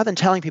is rather than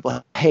telling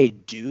people, hey,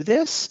 do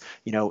this,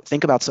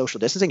 think about social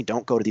distancing,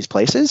 don't go to these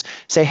places,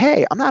 say,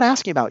 hey, I'm not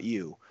asking about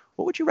you.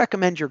 What would you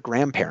recommend your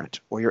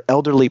grandparent or your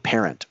elderly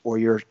parent or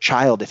your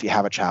child, if you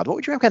have a child, what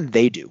would you recommend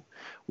they do?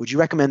 Would you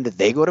recommend that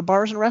they go to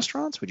bars and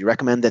restaurants? Would you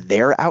recommend that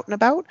they're out and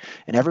about?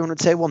 And everyone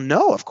would say, well,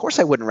 no, of course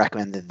I wouldn't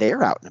recommend that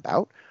they're out and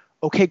about.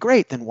 Okay,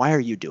 great. Then why are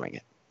you doing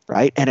it?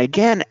 right? And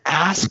again,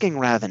 asking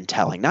rather than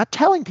telling, not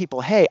telling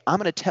people, hey, I'm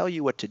going to tell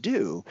you what to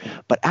do,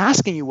 but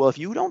asking you, well, if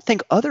you don't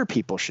think other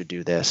people should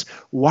do this,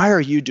 why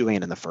are you doing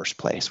it in the first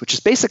place? Which is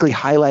basically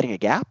highlighting a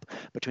gap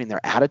between their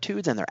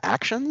attitudes and their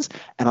actions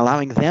and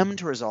allowing them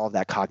to resolve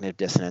that cognitive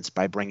dissonance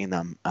by bringing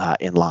them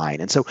in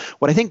line. And so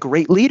what I think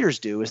great leaders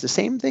do is the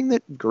same thing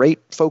that great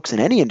folks in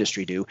any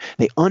industry do.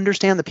 They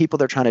understand the people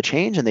they're trying to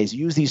change, and they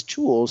use these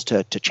tools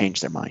to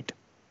change their mind.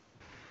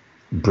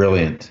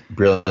 Brilliant,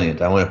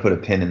 brilliant. I want to put a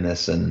pin in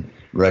this and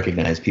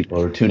recognize people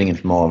who are tuning in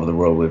from all over the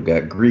world. We've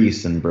got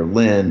Greece and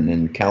Berlin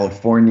and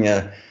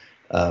California,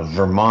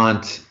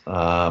 Vermont.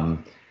 I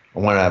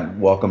want to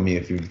welcome you.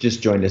 If you've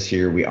just joined us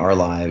here, we are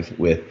live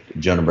with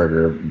Jonah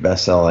Berger,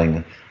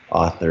 best-selling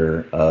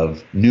author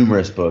of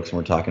numerous books, and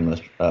we're talking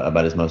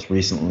about his most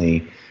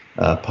recently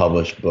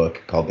published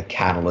book called The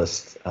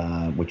Catalyst,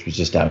 which was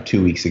just out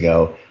 2 weeks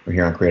ago. We're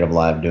here on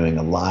CreativeLive doing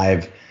a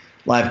live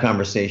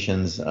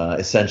conversations,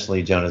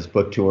 essentially Jonah's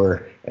book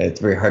tour.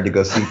 It's very hard to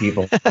go see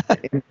people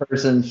in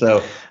person,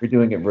 so we're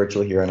doing it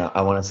virtually here. And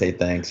I want to say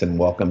thanks and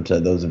welcome to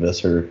those of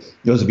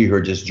you who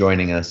are just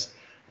joining us.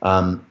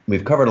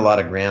 We've covered a lot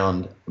of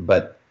ground,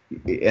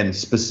 and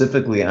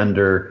specifically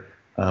under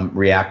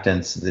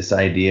reactance, this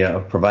idea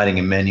of providing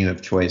a menu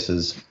of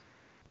choices,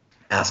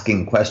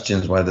 asking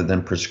questions rather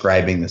than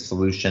prescribing the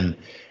solution,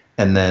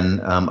 and then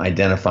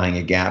identifying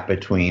a gap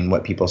between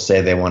what people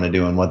say they want to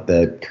do and what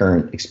the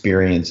current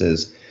experience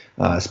is,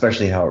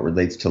 especially how it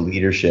relates to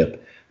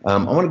leadership. I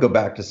want to go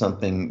back to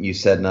something you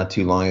said not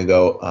too long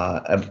ago,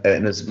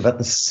 and it's about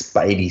the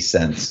spidey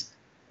sense.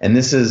 And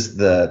this is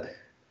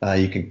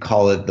you could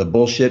call it the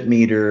bullshit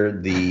meter,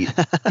 the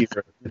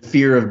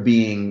fear of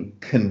being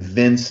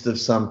convinced of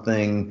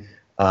something.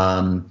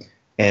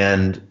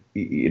 And,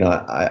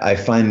 I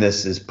find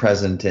this is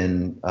present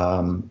in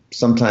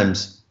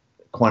sometimes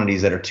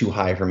quantities that are too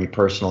high for me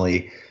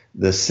personally,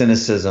 the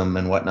cynicism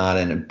and whatnot,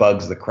 and it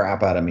bugs the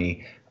crap out of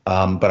me.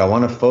 But I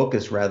want to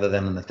focus rather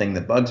than on the thing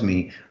that bugs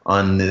me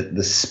on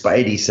the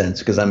spidey sense,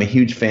 because I'm a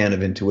huge fan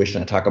of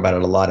intuition. I talk about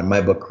it a lot in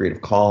my book,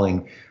 Creative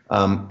Calling.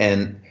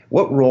 And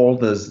what role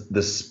does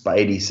the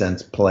spidey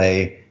sense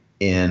play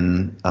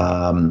in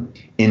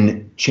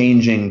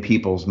changing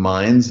people's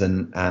minds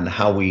and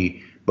how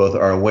we both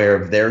are aware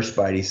of their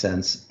spidey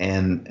sense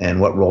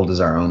and what role does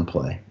our own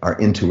play, our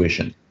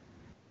intuition?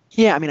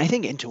 Yeah, I mean, I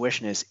think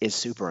intuition is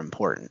super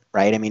important,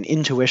 right? I mean,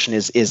 intuition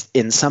is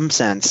in some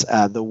sense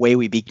the way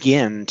we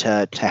begin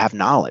to have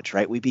knowledge,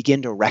 right? We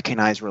begin to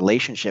recognize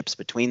relationships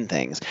between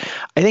things.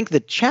 I think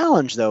the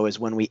challenge, though, is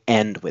when we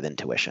end with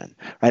intuition,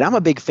 right? I'm a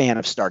big fan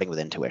of starting with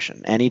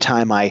intuition.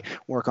 Anytime I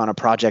work on a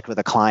project with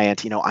a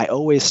client, I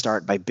always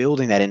start by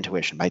building that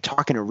intuition, by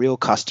talking to real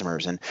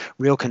customers and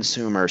real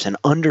consumers and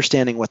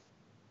understanding what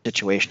the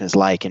situation is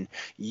like and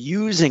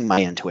using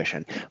my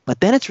intuition. But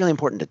then it's really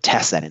important to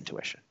test that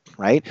intuition,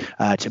 right?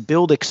 To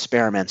build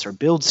experiments or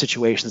build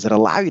situations that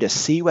allow you to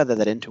see whether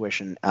that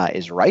intuition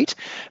is right,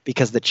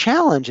 because the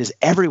challenge is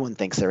everyone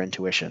thinks their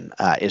intuition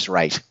is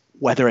right,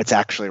 whether it's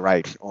actually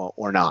right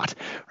or not,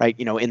 right?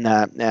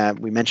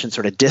 We mentioned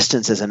sort of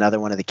distance is another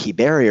one of the key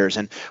barriers.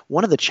 And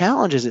one of the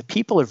challenges is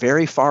people are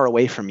very far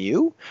away from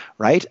you,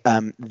 right?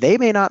 They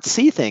may not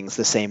see things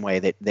the same way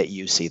that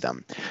you see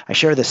them. I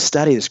share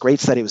this great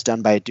study was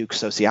done by a Duke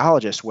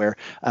sociologist where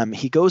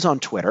he goes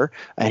on Twitter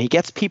and he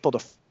gets people to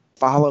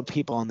follow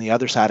people on the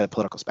other side of the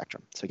political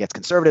spectrum. So he gets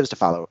conservatives to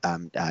follow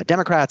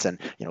Democrats and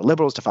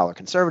liberals to follow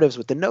conservatives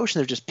with the notion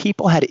that just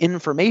people had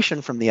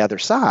information from the other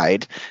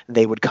side,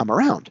 they would come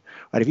around.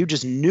 Right? If you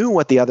just knew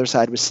what the other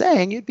side was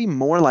saying, you'd be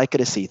more likely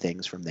to see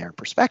things from their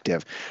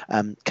perspective.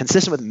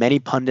 Consistent with many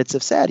pundits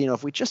have said,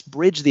 if we just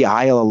bridge the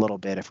aisle a little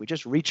bit, if we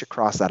just reach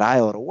across that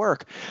aisle, it'll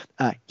work.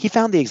 He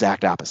found the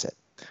exact opposite.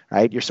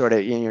 Right? You're sort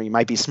of, you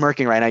might be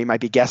smirking right now. You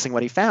might be guessing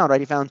what he found, right?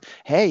 He found,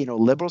 hey,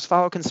 liberals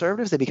follow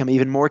conservatives. They become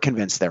even more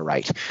convinced they're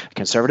right.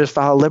 Conservatives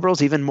follow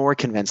liberals, even more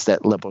convinced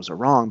that liberals are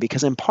wrong,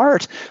 because in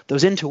part,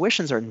 those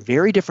intuitions are in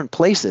very different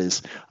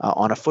places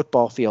on a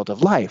football field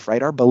of life,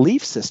 right? Our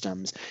belief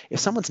systems, if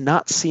someone's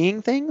not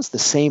seeing things the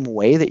same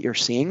way that you're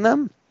seeing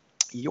them,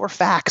 your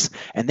facts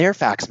and their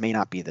facts may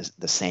not be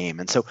the same.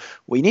 And so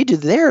what you need to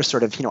do there is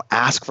sort of,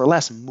 ask for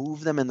less,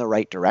 move them in the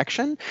right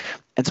direction.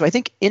 And so I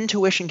think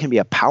intuition can be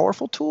a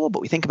powerful tool,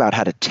 but we think about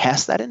how to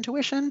test that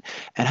intuition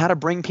and how to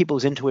bring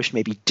people's intuition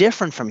may be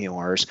different from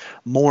yours,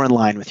 more in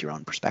line with your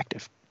own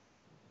perspective.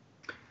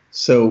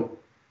 So,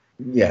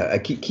 yeah, I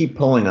keep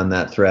pulling on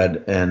that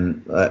thread,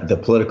 and the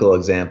political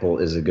example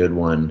is a good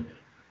one.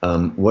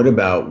 What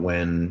about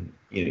when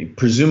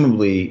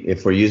presumably,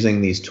 if we're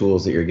using these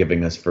tools that you're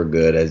giving us for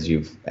good, as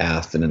you've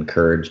asked and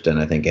encouraged, and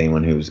I think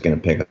anyone who's going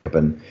to pick up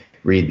and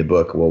read the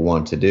book will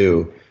want to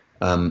do,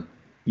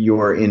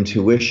 your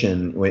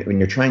intuition, when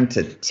you're trying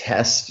to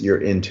test your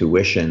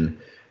intuition,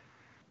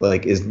 do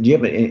you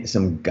have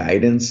some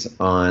guidance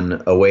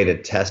on a way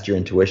to test your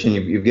intuition?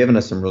 You've given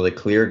us some really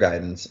clear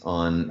guidance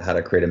on how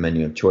to create a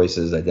menu of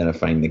choices,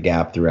 identifying the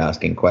gap through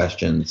asking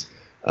questions.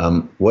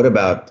 What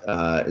about,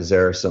 is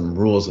there some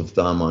rules of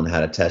thumb on how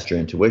to test your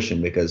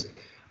intuition? Because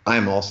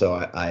I'm also,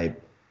 I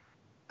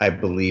I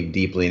believe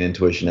deeply in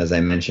intuition, as I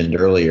mentioned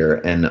earlier,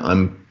 and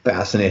I'm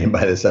fascinated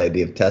by this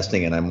idea of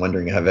testing, and I'm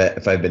wondering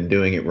if I've been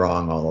doing it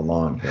wrong all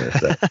along here.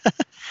 So.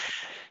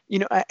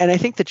 And I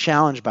think the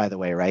challenge, by the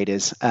way, right,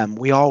 is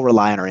we all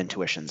rely on our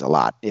intuitions a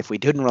lot. If we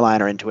didn't rely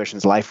on our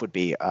intuitions, life would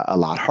be a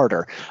lot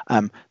harder.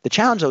 The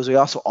challenge, though, is we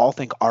also all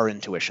think our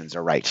intuitions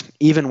are right,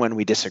 even when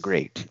we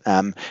disagree.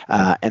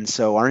 And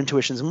so our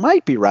intuitions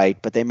might be right,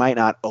 but they might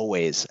not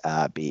always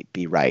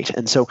be right.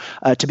 And so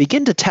to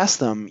begin to test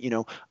them,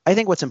 I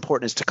think what's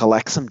important is to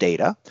collect some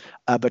data,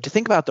 but to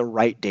think about the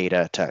right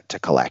data to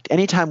collect.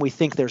 Anytime we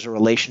think there's a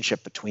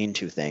relationship between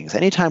two things,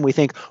 anytime we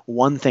think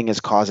one thing is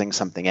causing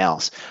something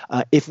else,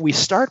 if we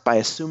start by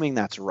assuming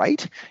that's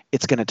right,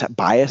 it's going to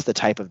bias the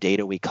type of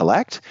data we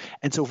collect.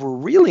 And so if we're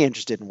really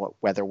interested in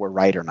whether we're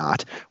right or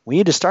not, we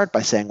need to start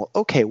by saying, well,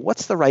 okay,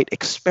 what's the right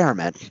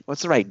experiment?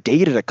 What's the right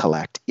data to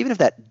collect? Even if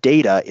that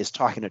data is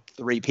talking to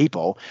 3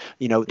 people,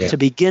 to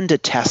begin to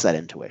test that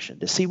intuition,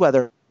 to see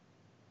whether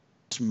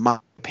it's my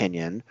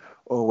opinion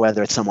or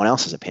whether it's someone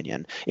else's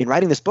opinion. In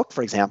writing this book,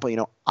 for example,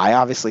 I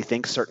obviously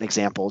think certain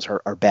examples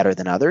are better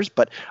than others,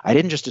 but I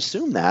didn't just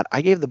assume that.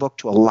 I gave the book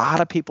to a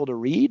lot of people to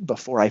read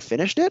before I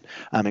finished it,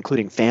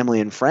 including family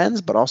and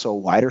friends, but also a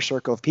wider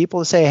circle of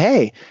people to say,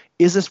 hey,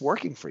 is this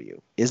working for you?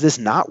 Is this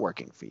not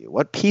working for you?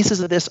 What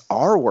pieces of this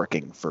are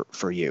working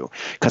for you?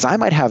 Because I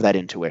might have that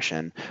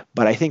intuition,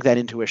 but I think that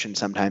intuition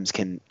sometimes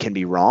can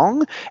be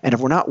wrong. And if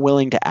we're not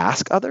willing to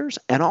ask others,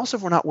 and also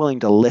if we're not willing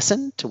to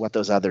listen to what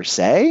those others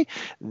say,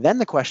 then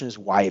the question is,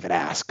 why even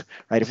ask,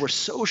 right? If we're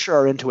so sure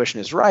our intuition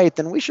is right,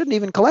 then we shouldn't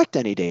even collect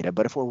any data.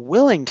 But if we're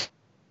willing to,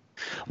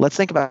 let's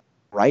think about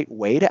the right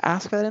way to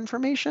ask that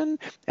information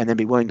and then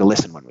be willing to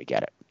listen when we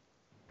get it.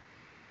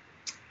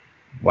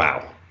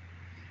 Wow.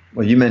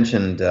 Well, you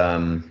mentioned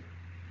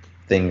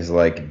things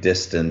like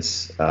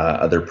distance,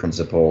 other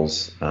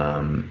principles,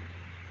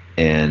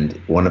 and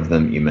one of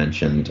them you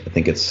mentioned, I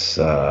think it's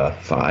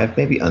 5,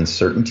 maybe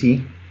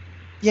uncertainty.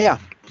 Yeah.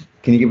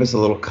 Can you give us a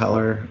little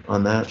color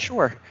on that?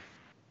 Sure.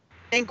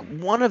 I think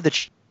one of the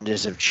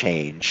challenges of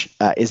change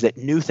is that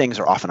new things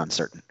are often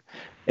uncertain.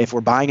 If we're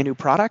buying a new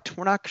product,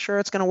 we're not sure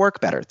it's going to work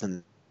better than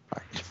the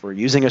product. If we're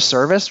using a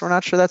service, we're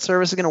not sure that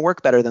service is going to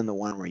work better than the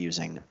one we're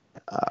using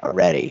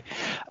already.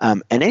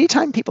 And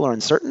anytime people are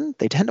uncertain,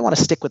 they tend to want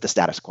to stick with the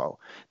status quo.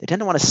 They tend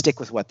to want to stick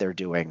with what they're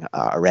doing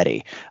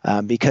already.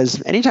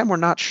 Because anytime we're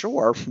not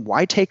sure,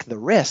 why take the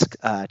risk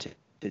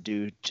to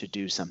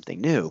do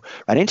something new?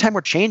 Right? Anytime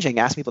we're changing,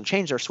 ask people to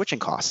change their switching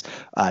costs.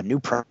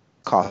 New products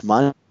cost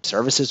money,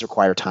 services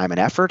require time and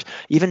effort,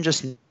 even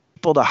just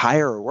people to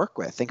hire or work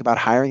with. Think about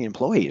hiring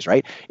employees,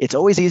 right? It's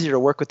always easier to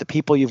work with the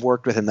people you've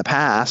worked with in the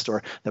past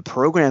or the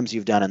programs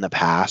you've done in the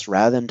past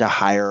rather than to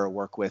hire or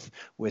work with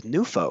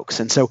new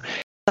folks. And so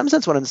in some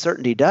sense, what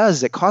uncertainty does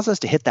is it causes us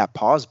to hit that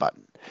pause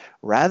button.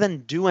 Rather than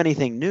do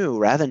anything new,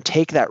 rather than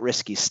take that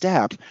risky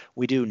step,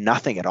 we do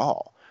nothing at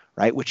all.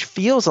 Right, which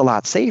feels a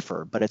lot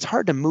safer, but it's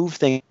hard to move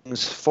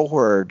things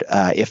forward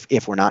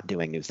if we're not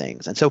doing new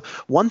things. And so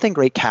one thing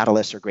great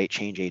catalysts or great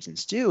change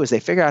agents do is they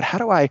figure out, how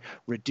do I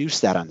reduce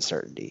that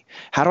uncertainty?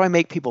 How do I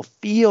make people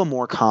feel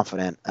more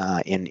confident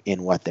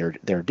in what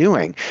they're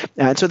doing?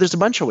 And so there's a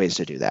bunch of ways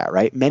to do that,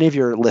 right? Many of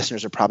your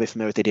listeners are probably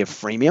familiar with the idea of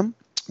freemium.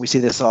 We see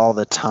this all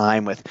the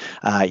time with,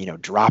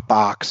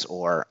 Dropbox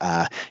or,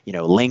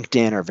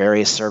 LinkedIn or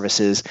various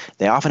services.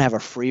 They often have a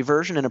free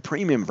version and a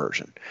premium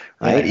version,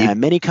 right? Yeah,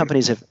 many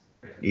companies have.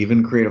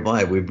 Even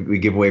CreativeLive, we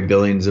give away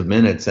billions of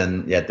minutes,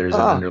 and yet there's an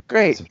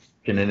underlying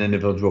subscription in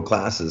individual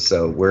classes.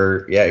 So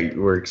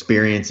we're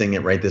experiencing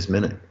it right this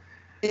minute.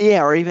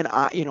 Yeah, or even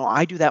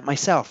I do that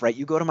myself, right?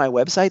 You go to my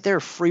website, there are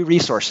free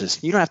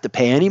resources. You don't have to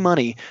pay any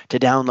money to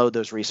download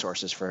those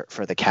resources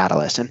for the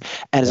Catalyst. And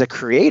as a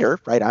creator,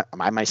 right,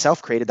 I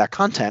myself created that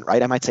content,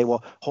 right? I might say,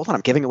 well, hold on,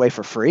 I'm giving it away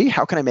for free.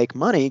 How can I make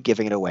money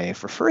giving it away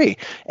for free?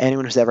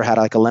 Anyone who's ever had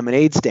like a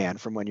lemonade stand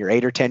from when you're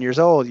 8 or 10 years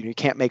old, you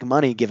can't make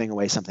money giving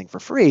away something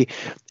for free.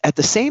 At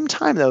the same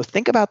time, though,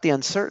 think about the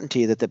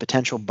uncertainty that the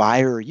potential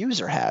buyer or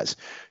user has.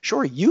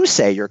 Sure, you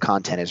say your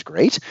content is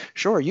great.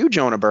 Sure, you,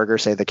 Jonah Berger,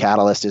 say the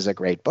Catalyst is a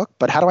great book,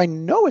 but how do I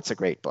know it's a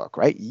great book,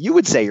 right? You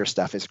would say your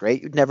stuff is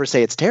great. You'd never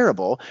say it's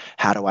terrible.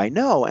 How do I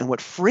know? And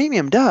what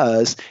freemium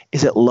does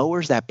is it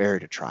lowers that barrier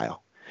to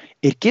trial.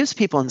 It gives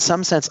people, in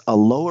some sense, a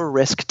lower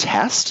risk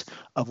test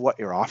of what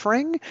you're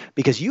offering,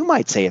 because you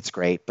might say it's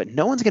great, but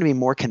no one's going to be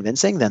more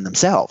convincing than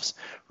themselves,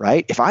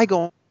 right? If I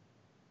go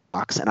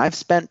box and I've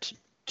spent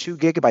 2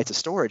 gigabytes of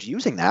storage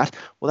using that,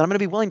 well, then I'm going to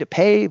be willing to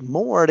pay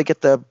more to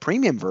get the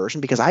premium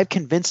version because I've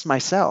convinced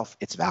myself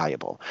it's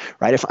valuable,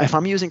 right? If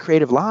I'm using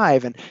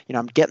CreativeLive and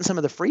I'm getting some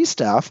of the free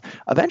stuff,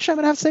 eventually I'm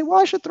going to have to say, well,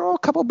 I should throw a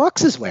couple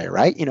bucks his way,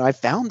 right? I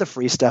found the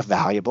free stuff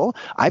valuable.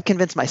 I've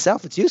convinced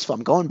myself it's useful.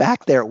 I'm going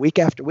back there week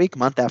after week,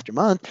 month after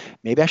month.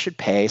 Maybe I should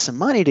pay some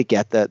money to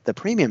get the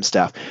premium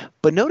stuff.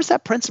 But notice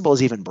that principle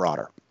is even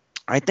broader,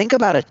 right? Think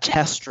about a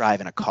test drive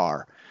in a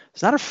car.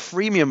 It's not a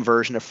freemium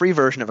version, a free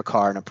version of a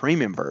car, and a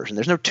premium version.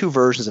 There's no two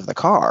versions of the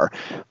car.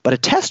 But a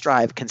test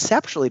drive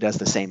conceptually does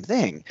the same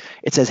thing.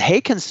 It says, hey,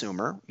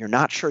 consumer, you're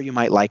not sure you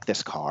might like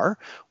this car.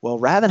 Well,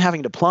 rather than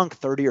having to plunk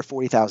 $30,000 or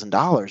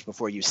 $40,000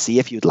 before you see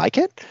if you'd like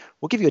it,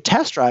 we'll give you a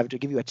test drive to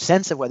give you a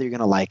sense of whether you're going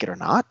to like it or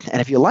not. And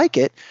if you like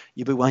it,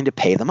 you'll be willing to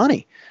pay the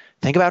money.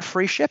 Think about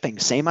free shipping.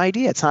 Same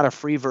idea. It's not a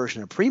free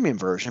version, a premium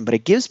version, but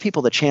it gives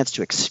people the chance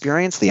to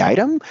experience the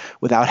item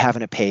without having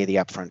to pay the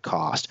upfront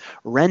cost.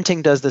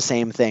 Renting does the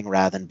same thing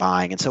rather than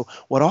buying. And so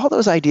what all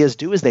those ideas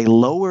do is they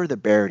lower the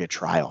barrier to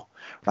trial,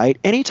 right?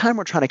 Anytime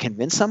we're trying to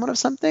convince someone of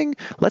something,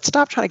 let's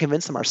stop trying to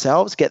convince them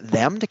ourselves, get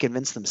them to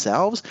convince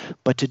themselves.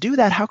 But to do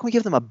that, how can we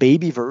give them a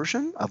baby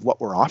version of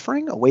what we're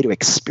offering, a way to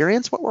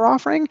experience what we're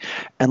offering,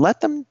 and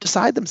let them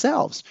decide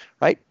themselves,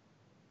 right?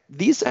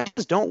 These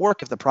ideas don't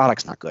work if the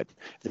product's not good.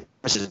 If the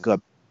service is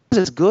good. If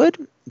it's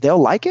good, they'll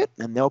like it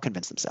and they'll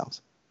convince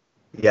themselves.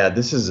 Yeah,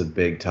 this is a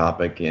big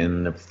topic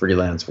in the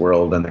freelance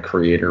world and the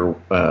creator and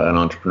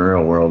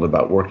entrepreneurial world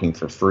about working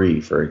for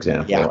free, for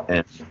example. Yeah.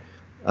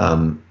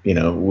 And,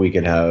 we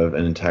could have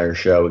an entire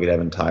show, we could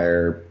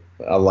have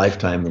a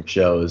lifetime of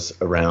shows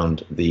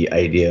around the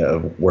idea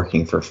of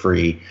working for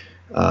free.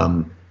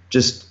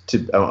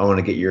 I want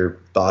to get your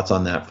thoughts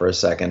on that for a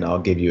second. I'll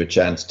give you a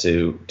chance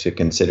to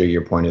consider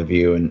your point of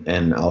view,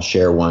 and I'll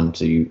share one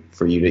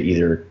for you to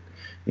either,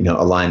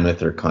 align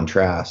with or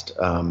contrast.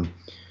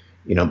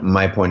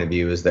 My point of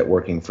view is that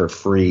working for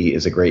free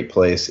is a great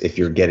place if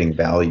you're getting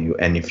value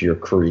and if you're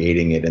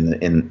creating it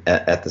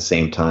at the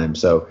same time.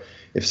 So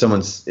if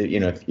someone's,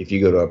 if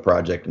you go to a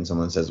project and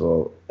someone says,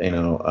 well,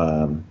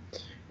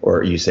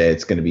 or you say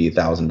it's going to be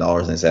 $1,000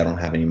 and they say, I don't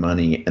have any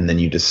money. And then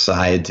you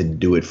decide to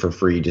do it for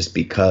free just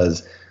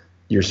because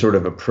you're sort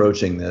of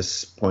approaching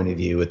this point of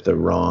view with the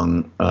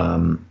wrong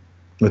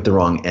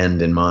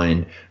end in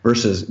mind,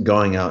 versus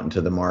going out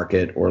into the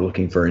market or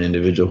looking for an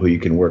individual who you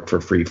can work for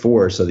free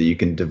for, so that you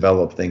can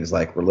develop things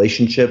like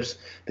relationships,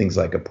 things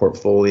like a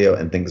portfolio,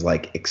 and things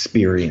like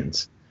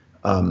experience.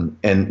 And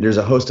there's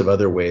a host of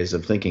other ways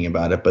of thinking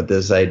about it, but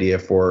this idea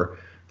for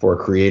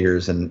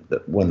creators, and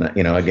when,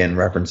 again,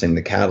 referencing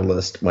the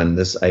catalyst, when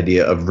this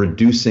idea of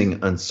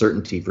reducing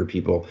uncertainty for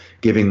people,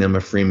 giving them a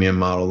freemium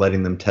model,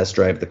 letting them test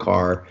drive the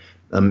car.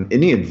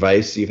 Any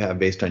advice you have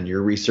based on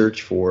your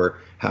research for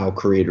how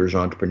creators or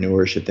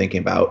entrepreneurs should think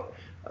about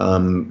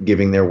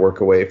giving their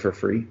work away for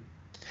free?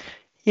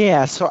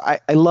 Yeah, so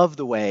I love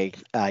the way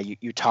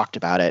you talked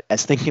about it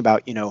as thinking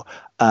about,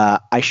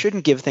 I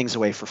shouldn't give things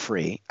away for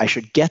free. I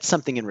should get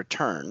something in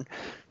return.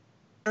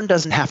 Return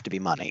doesn't have to be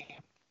money.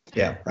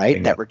 Yeah.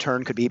 Right. That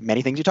return could be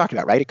many things you talked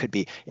about, right? It could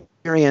be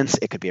experience.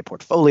 It could be a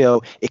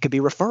portfolio. It could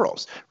be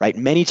referrals, right?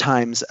 Many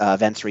times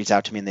events reach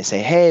out to me and they say,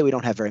 hey, we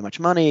don't have very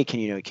much money. Can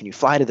you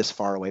fly to this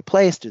faraway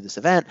place, do this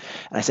event?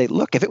 And I say,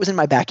 look, if it was in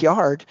my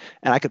backyard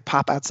and I could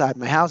pop outside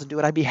my house and do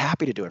it, I'd be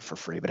happy to do it for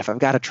free. But if I've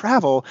got to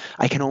travel,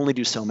 I can only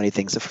do so many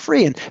things for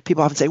free. And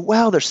people often say,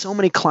 well, there's so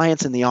many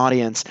clients in the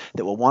audience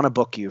that will want to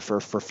book you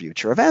for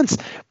future events.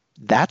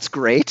 That's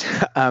great,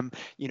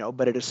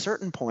 but at a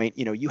certain point,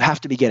 you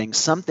have to be getting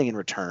something in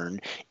return,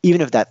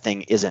 even if that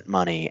thing isn't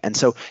money. And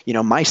so,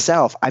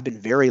 myself, I've been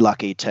very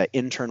lucky to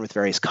intern with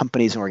various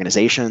companies and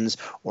organizations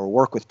or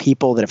work with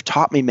people that have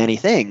taught me many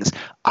things.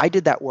 I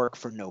did that work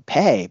for no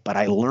pay, but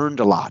I learned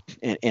a lot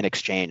in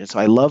exchange. And so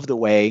I love the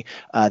way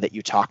that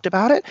you talked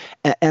about it.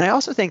 And I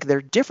also think there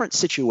are different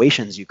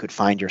situations you could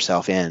find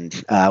yourself in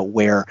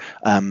where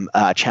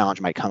a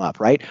challenge might come up,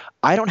 right?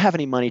 I don't have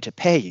any money to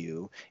pay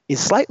you is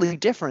slightly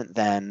different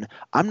than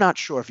I'm not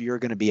sure if you're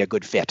going to be a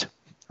good fit,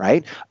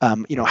 right?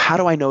 How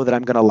do I know that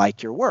I'm going to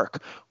like your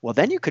work? Well,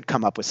 then you could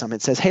come up with something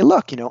that says, hey,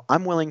 look,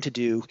 I'm willing to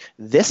do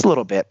this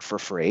little bit for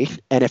free.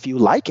 And if you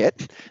like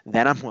it,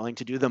 then I'm willing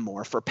to do the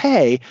more for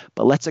pay.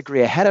 But let's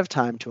agree ahead of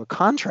time to a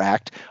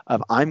contract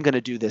of I'm going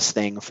to do this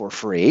thing for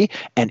free.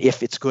 And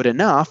if it's good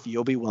enough,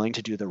 you'll be willing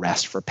to do the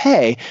rest for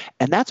pay.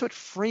 And that's what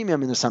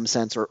freemium in some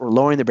sense, or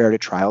lowering the barrier to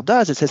trial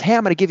does. It says, hey,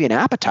 I'm going to give you an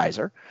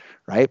appetizer,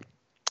 right?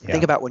 Yeah.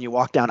 Think about when you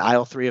walk down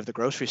aisle 3 of the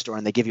grocery store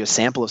and they give you a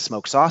sample of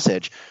smoked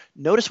sausage.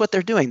 Notice what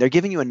they're doing. They're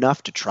giving you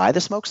enough to try the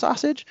smoked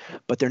sausage,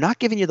 but they're not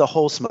giving you the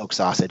whole smoked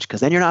sausage,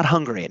 because then you're not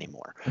hungry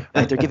anymore.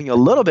 Right? They're giving you a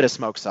little bit of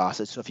smoked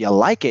sausage, so if you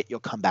like it, you'll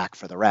come back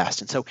for the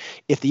rest. And so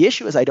if the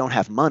issue is I don't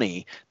have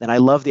money, then I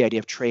love the idea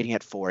of trading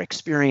it for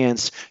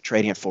experience,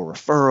 trading it for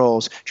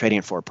referrals, trading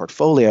it for a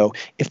portfolio.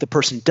 If the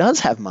person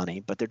does have money,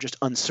 but they're just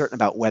uncertain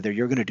about whether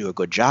you're going to do a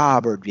good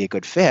job or be a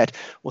good fit,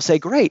 we'll say,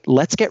 great,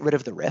 let's get rid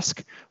of the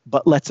risk,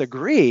 but let's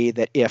agree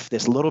that if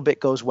this little bit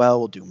goes well,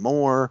 we'll do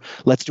more.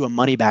 Let's do a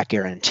money back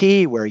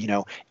guarantee where,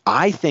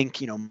 I think,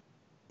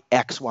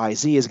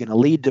 XYZ is going to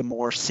lead to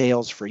more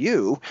sales for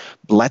you.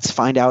 Let's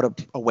find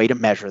out a way to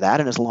measure that.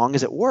 And as long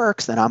as it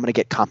works, then I'm going to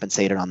get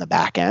compensated on the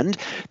back end.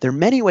 There are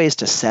many ways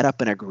to set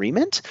up an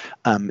agreement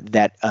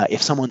that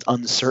if someone's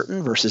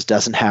uncertain versus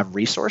doesn't have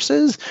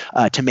resources,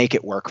 to make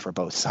it work for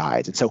both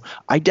sides. And so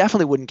I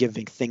definitely wouldn't give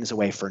things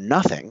away for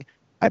nothing.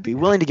 I'd be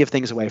willing to give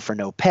things away for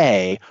no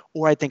pay,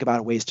 or I'd think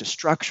about ways to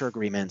structure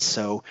agreements.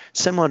 So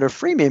similar to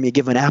freemium, you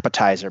give an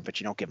appetizer, but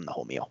you don't give them the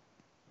whole meal.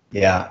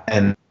 Yeah,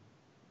 and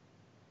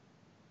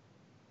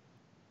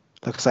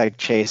Looks like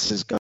Chase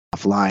is going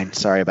offline.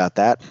 Sorry about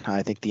that.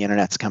 I think the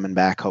internet's coming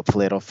back.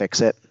 Hopefully it'll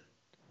fix it.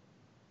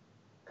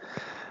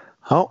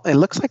 Oh, it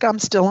looks like I'm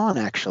still on,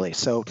 actually.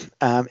 So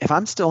if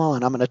I'm still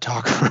on, I'm going to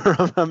talk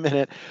for a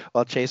minute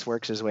while Chase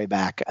works his way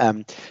back.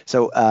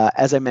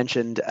 As I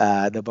mentioned,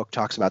 the book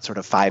talks about sort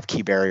of 5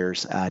 key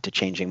barriers to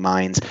changing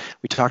minds.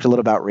 We talked a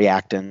little about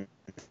reactance.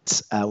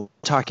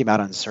 Talking about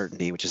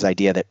uncertainty, which is the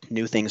idea that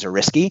new things are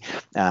risky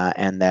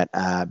and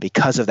that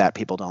because of that,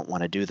 people don't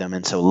want to do them.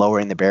 And so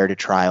lowering the barrier to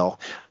trial,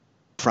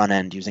 front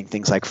end, using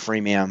things like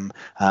freemium,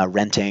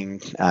 renting,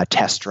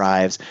 test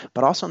drives,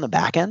 but also on the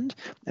back end,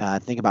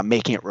 think about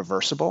making it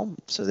reversible.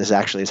 So this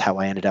actually is how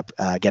I ended up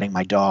getting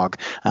my dog.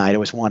 I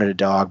always wanted a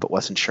dog, but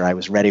wasn't sure I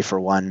was ready for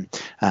one.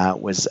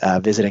 Was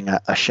visiting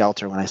a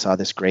shelter when I saw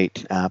this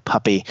great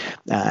puppy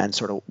and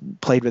sort of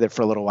played with it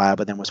for a little while,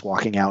 but then was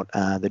walking out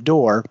the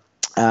door.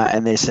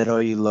 And they said, "Oh,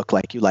 you look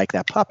like you like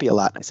that puppy a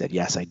lot." And I said,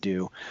 "Yes, I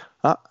do."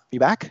 Oh, you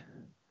back?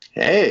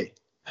 Hey.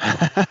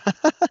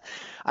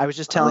 I was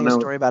just telling a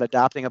story about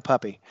adopting a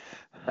puppy.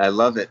 I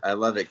love it.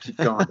 Keep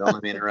going. Don't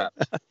let me interrupt.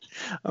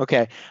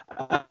 Okay.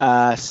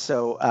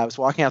 So I was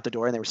walking out the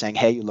door and they were saying,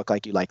 "Hey, you look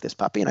like you like this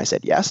puppy." And I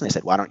said, "Yes." And they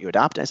said, "Why don't you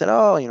adopt it?" I said,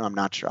 "Oh, I'm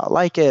not sure I'll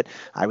like it."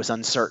 I was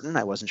uncertain.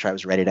 I wasn't sure I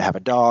was ready to have a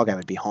dog. I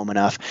would be home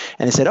enough.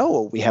 And they said, "Oh,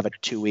 well, we have a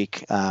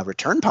 2-week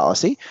return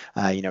policy,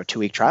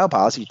 2-week trial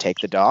policy. You take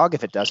the dog.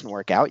 If it doesn't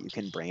work out, you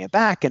can bring it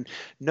back." And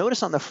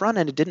notice on the front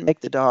end, it didn't make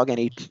the dog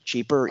any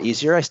cheaper or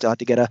easier. I still had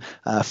to get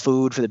a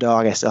food for the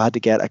dog. I still had to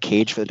get a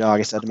cage for the dog.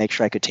 I still had to make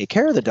sure I could take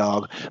care of the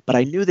dog. But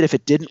I knew that if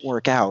it didn't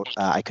work out,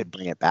 I could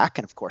bring it back.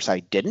 And of course, I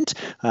didn't.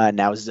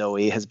 Now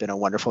Zoe has been a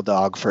wonderful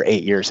dog for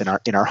 8 years in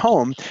our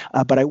home,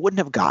 but I wouldn't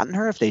have gotten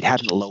her if they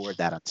hadn't lowered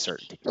that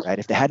uncertainty, right?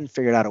 If they hadn't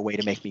figured out a way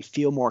to make me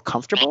feel more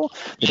comfortable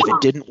that if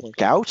it didn't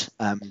work out,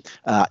 on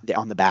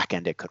the back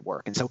end it could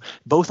work. And so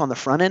both on the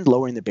front end,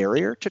 lowering the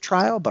barrier to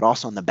trial, but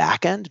also on the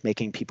back end,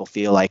 making people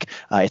feel like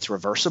it's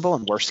reversible,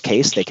 and worst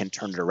case, they can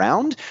turn it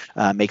around,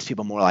 makes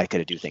people more likely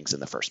to do things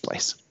in the first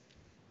place.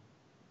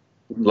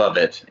 Love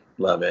it.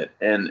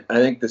 And I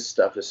think this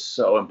stuff is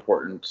so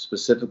important,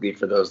 specifically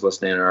for those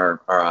listening in our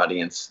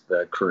audience,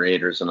 the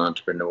creators and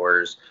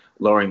entrepreneurs,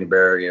 lowering the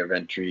barrier of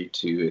entry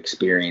to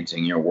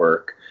experiencing your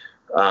work.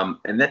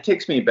 And that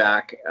takes me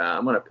back.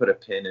 I'm going to put a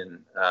pin in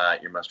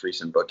your most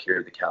recent book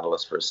here, The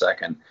Catalyst, for a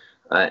second,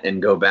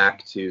 and go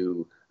back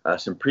to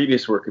some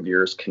previous work of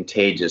yours,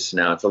 Contagious.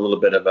 Now, it's a little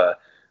bit of a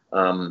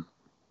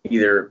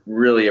either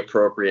really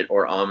appropriate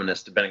or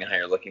ominous, depending on how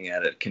you're looking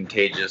at it.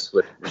 Contagious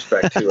with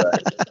respect to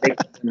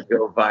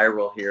go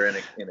viral here in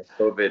a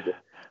COVID,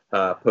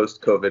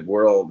 post-COVID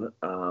world.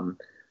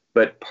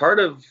 But part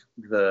of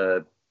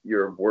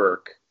your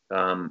work,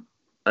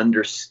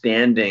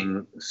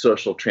 understanding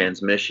social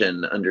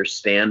transmission,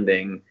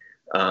 understanding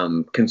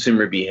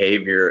consumer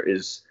behavior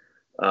is,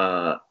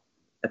 I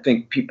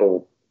think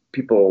people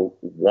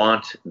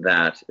want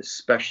that,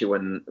 especially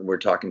when we're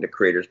talking to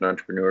creators and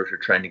entrepreneurs who are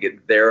trying to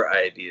get their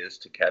ideas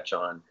to catch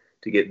on,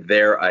 to get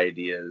their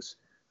ideas.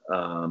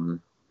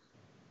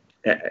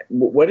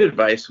 What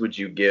advice would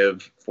you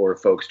give for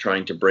folks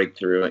trying to break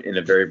through in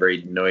a very,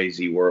 very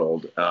noisy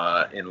world,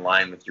 in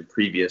line with your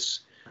previous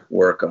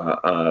work,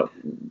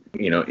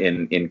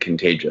 in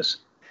Contagious?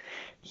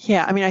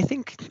 Yeah, I mean, I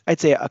think I'd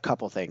say a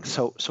couple things.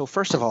 So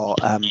first of all,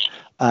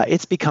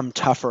 it's become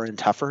tougher and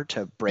tougher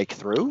to break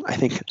through. I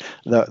think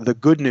the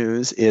good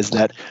news is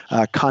that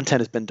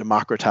content has been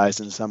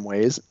democratized in some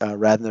ways,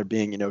 rather than there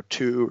being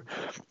 2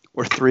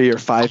 or 3 or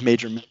 5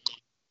 major.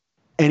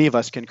 Any of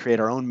us can create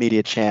our own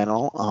media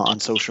channel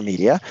on social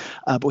media,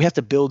 but we have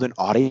to build an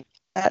audience.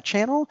 That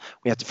channel,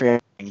 we have to figure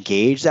out how to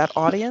engage that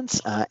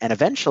audience, and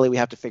eventually we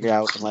have to figure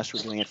out, unless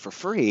we're doing it for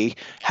free,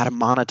 how to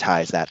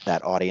monetize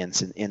that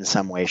audience in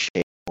some way,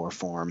 shape, or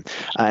form.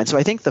 And so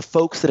I think the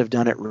folks that have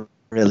done it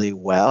really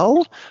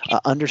well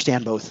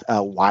understand both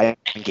why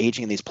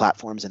engaging in these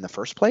platforms in the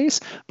first place,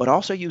 but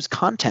also use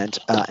content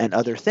and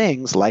other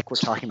things, like we're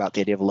talking about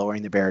the idea of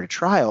lowering the barrier to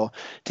trial,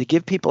 to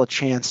give people a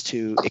chance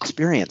to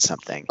experience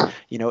something.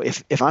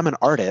 If I'm an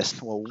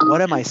artist, well,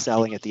 what am I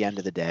selling at the end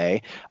of the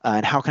day,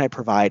 and how can I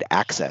provide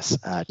access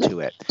to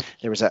it?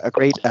 There was a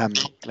great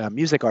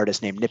music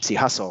artist named Nipsey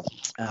Hussle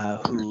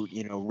who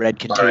read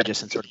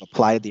Contagious and sort of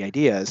applied the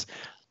ideas.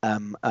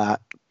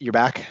 You're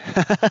back?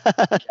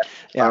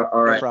 Yeah,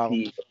 all right. No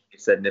problem. He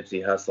said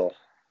Nipsey Hussle.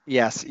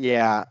 Yes,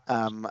 yeah,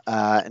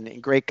 and a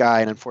great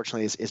guy, and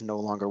unfortunately is no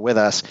longer with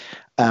us.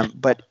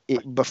 But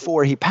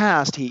before he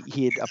passed,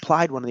 he had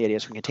applied one of the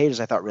ideas from Contagious,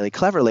 I thought, really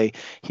cleverly.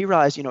 He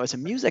realized, as a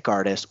music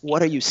artist,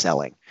 what are you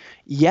selling?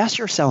 Yes,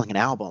 you're selling an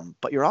album,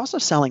 but you're also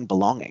selling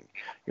belonging.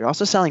 You're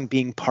also selling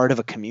being part of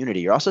a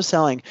community. You're also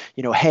selling,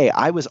 hey,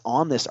 I was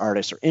on this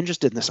artist or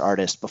interested in this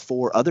artist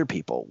before other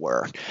people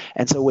were.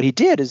 And so what he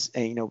did is,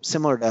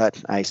 similar to,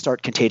 I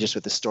start Contagious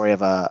with the story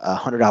of a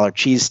 $100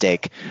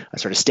 cheesesteak, a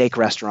sort of steak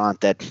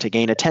restaurant that, to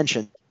gain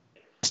attention,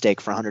 steak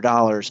for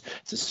 $100,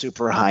 it's a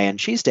super high-end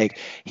cheesesteak.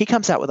 He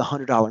comes out with a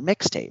 $100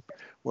 mixtape,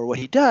 where what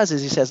he does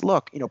is he says,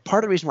 look,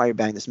 part of the reason why you're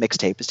buying this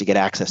mixtape is to get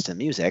access to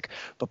music,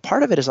 but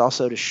part of it is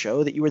also to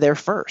show that you were there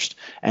first.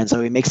 And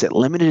so he makes it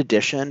limited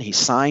edition. He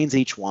signs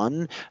each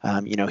one.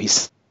 He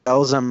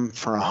sells them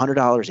for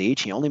 $100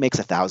 each. He only makes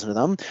 1,000 of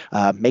them,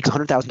 makes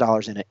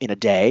 $100,000 in a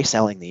day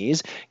selling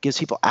these, gives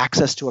people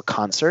access to a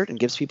concert, and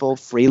gives people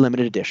free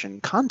limited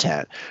edition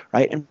content,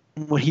 right? And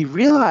what he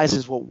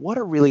realizes, well, what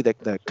are really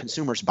the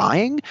consumers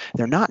buying?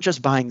 They're not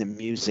just buying the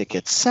music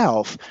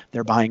itself,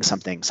 they're buying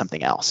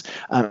something else.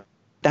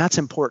 That's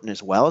important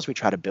as well as we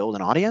try to build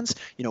an audience.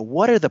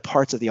 What are the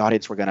parts of the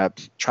audience we're going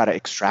to try to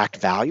extract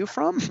value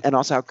from, and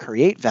also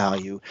create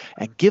value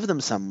and give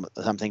them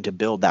something to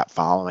build that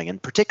following.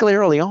 And particularly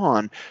early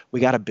on,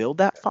 we got to build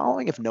that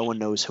following if no one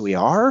knows who we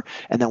are.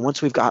 And then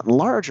once we've gotten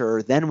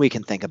larger, then we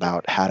can think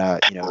about how to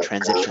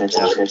transition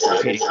to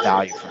creating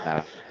value from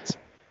that.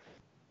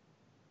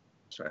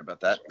 Sorry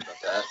about that.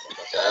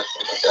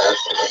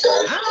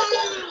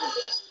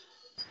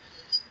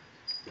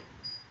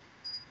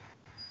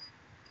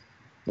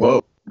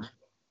 Whoa.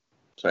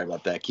 Sorry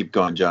about that. Keep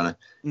going, Jonah.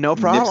 No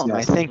problem.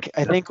 I think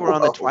we're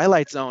on the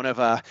twilight zone of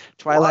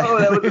Twilight. Oh,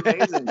 that was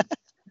amazing.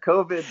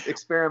 COVID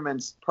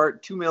experiments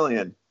part 2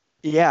 million.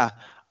 Yeah.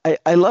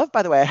 I love,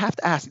 by the way, I have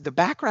to ask, the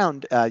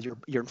background you're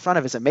in front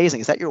of is amazing.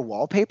 Is that your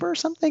wallpaper or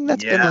something?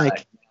 That's been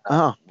like,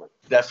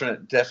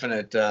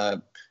 definite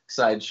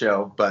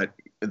sideshow, but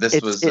this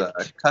was a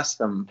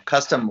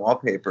custom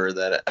wallpaper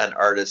that an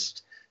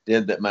artist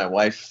did that my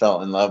wife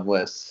fell in love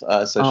with.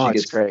 So she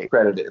gets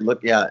credited.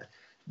 Look,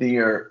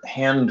 they're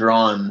hand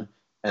drawn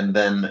and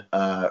then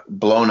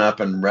blown up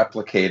and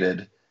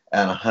replicated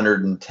at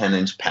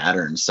 110-inch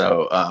pattern.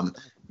 So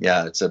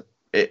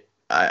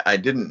I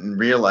didn't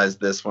realize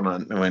this when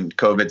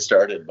COVID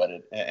started, but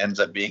it ends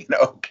up being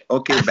an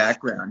okay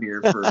background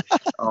here for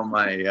all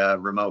my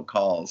remote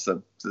calls.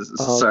 So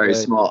sorry,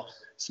 good.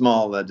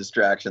 Small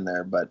distraction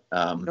there, but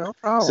no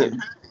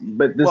problem.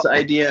 But this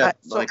idea,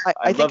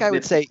 I think I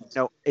would say,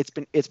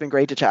 it's been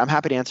great to chat. I'm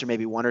happy to answer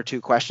maybe one or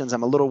two questions.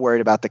 I'm a little worried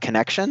about the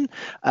connection,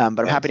 but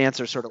I'm happy to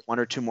answer sort of one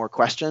or two more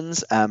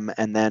questions,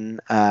 and then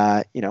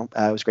it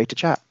was great to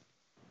chat.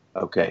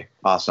 Okay,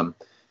 awesome.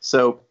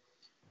 So,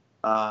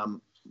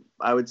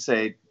 I would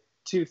say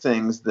two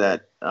things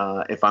that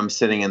if I'm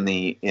sitting in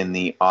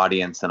the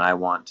audience and I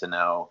want to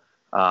know,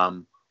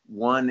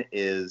 one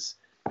is,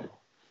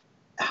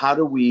 how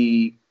do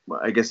we,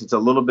 I guess it's a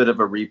little bit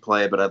of a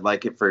replay, but I'd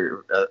like it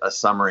for a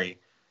summary,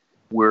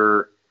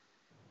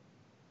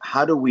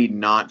 how do we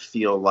not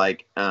feel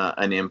like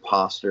an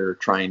imposter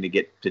trying to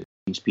get to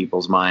change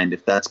people's mind?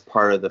 If that's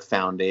part of the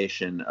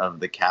foundation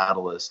of the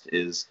catalyst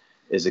is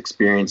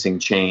experiencing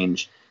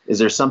change, is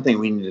there something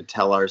we need to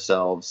tell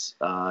ourselves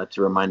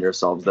to remind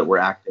ourselves that we're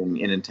acting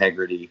in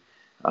integrity?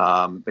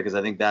 Because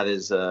I think that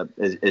is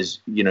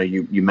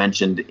you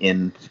mentioned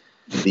in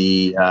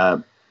the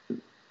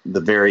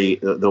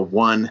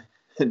 1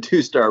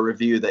 2-star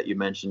review that you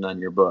mentioned on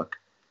your book.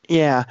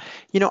 Yeah.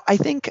 I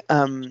think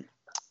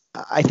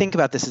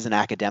about this as an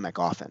academic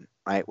often,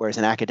 right? Whereas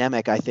an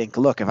academic, I think,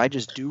 look, if I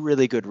just do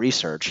really good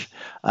research,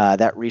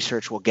 that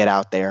research will get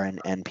out there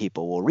and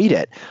people will read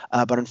it.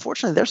 But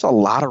unfortunately, there's a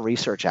lot of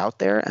research out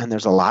there, and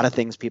there's a lot of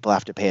things people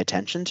have to pay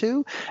attention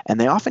to, and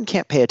they often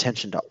can't pay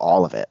attention to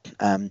all of it.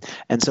 And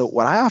so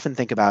what I often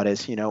think about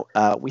is,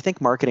 we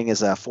think marketing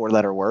is a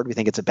 4-letter word. We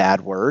think it's a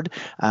bad word.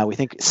 We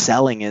think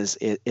selling is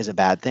a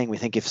bad thing. We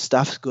think if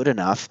stuff's good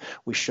enough,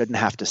 we shouldn't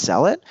have to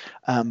sell it.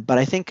 But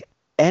I think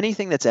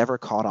anything that's ever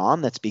caught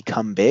on that's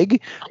become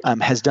big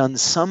has done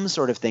some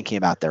sort of thinking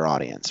about their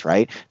audience,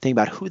 right? Thinking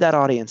about who that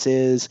audience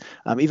is.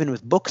 Even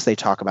with books, they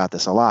talk about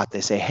this a lot. They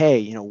say,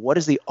 hey, what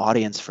is the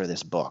audience for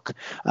this book?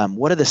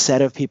 What are the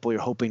set of people you're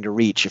hoping to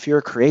reach? If you're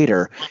a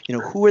creator,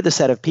 who are the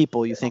set of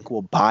people you think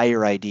will buy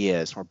your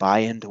ideas or buy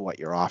into what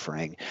you're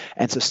offering?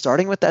 And so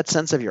starting with that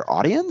sense of your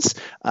audience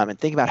and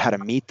thinking about how to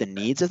meet the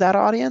needs of that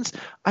audience,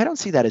 I don't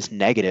see that as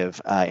negative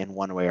in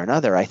one way or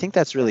another. I think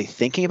that's really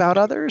thinking about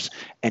others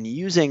and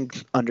using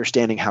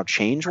understanding how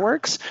change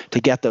works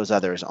to get those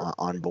others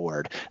on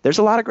board. There's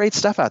a lot of great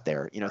stuff out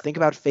there. Think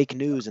about fake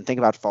news and think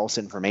about false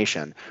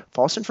information.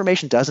 False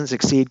information doesn't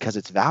succeed because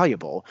it's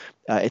valuable.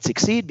 It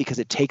succeeds because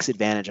it takes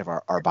advantage of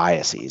our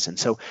biases. And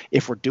so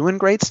if we're doing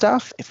great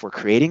stuff, if we're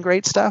creating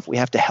great stuff, we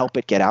have to help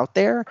it get out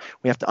there.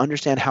 We have to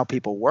understand how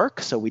people work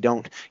so we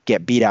don't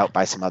get beat out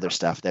by some other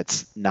stuff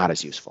that's not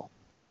as useful.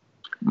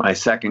 My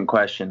second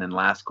question and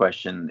last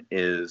question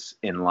is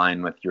in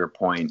line with your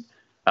point.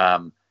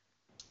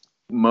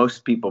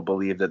 Most people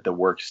believe that the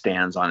work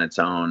stands on its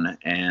own.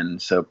 And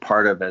so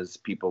part of, as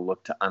people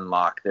look to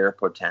unlock their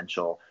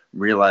potential,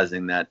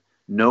 realizing that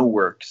no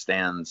work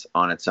stands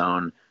on its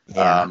own,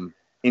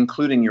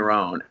 including your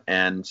own.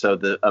 And so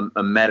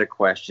a meta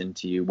question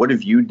to you, what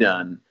have you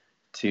done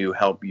to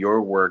help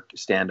your work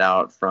stand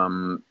out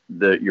from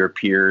your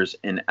peers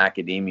in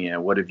academia?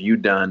 What have you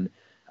done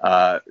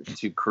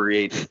to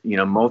create,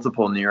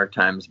 multiple New York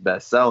Times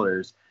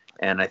bestsellers?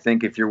 And I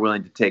think if you're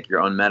willing to take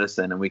your own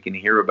medicine, and we can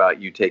hear about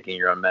you taking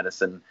your own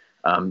medicine,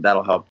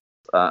 that'll help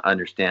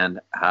understand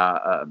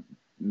how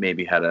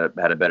to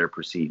better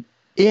proceed.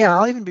 Yeah,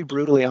 I'll even be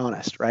brutally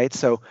honest, right?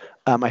 So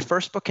my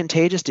first book,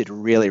 Contagious, did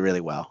really,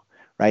 really well,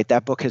 right?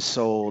 That book has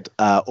sold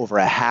over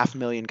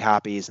 500,000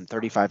 copies in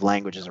 35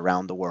 languages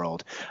around the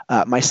world.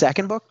 My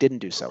second book didn't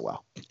do so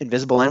well.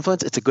 Invisible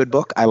Influence, it's a good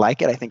book. I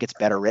like it. I think it's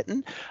better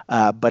written.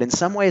 But in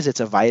some ways, it's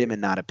a vitamin,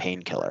 not a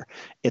painkiller.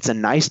 It's a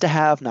nice to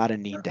have, not a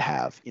need to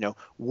have.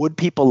 Would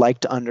people like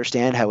to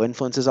understand how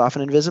influence is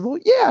often invisible?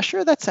 Yeah,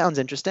 sure, that sounds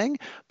interesting.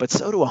 But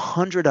so do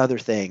 100 other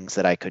things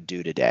that I could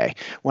do today.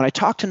 When I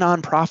talk to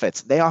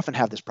nonprofits, they often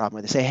have this problem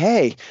where they say,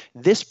 hey,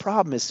 this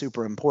problem is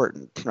super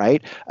important,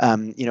 right?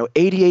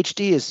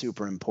 ADHD is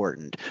super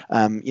important.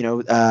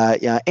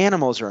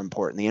 Animals are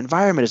important. The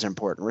environment is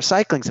important.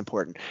 Recycling is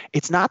important.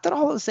 It's not that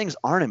all those things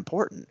aren't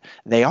important.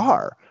 They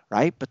are,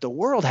 right? But the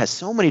world has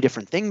so many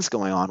different things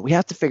going on. We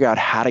have to figure out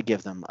how to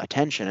give them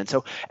attention. And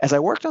so as I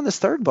worked on this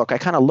third book, I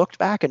kind of looked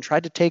back and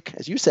tried to take,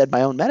 as you said,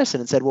 my own medicine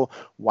and said, well,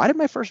 why did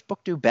my first book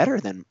do better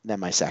than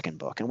my second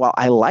book? And while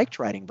I liked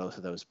writing both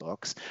of those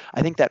books,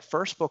 I think that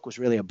first book was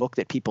really a book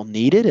that people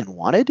needed and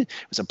wanted. It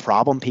was a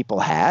problem people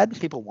had.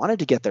 People wanted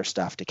to get their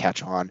stuff to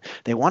catch on.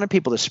 They wanted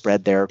people to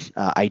spread their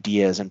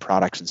ideas and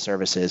products and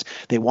services.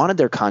 They wanted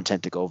their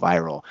content to go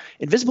viral.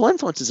 Invisible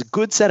Influence is a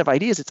good set of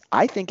ideas. It's,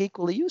 I think,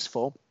 equally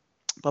useful,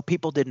 but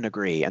people didn't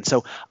agree. And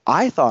so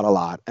I thought a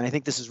lot, and I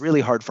think this is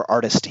really hard for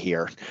artists to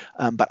hear,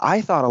 but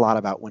I thought a lot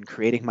about when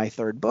creating my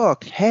third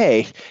book,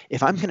 hey,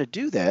 if I'm going to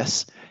do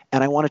this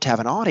and I want it to have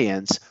an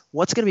audience,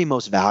 what's going to be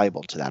most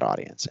valuable to that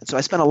audience? And so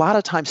I spent a lot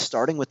of time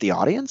starting with the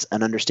audience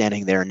and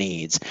understanding their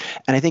needs.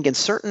 And I think in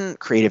certain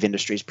creative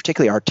industries,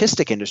 particularly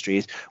artistic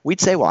industries, we'd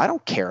say, well, I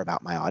don't care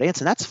about my audience.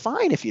 And that's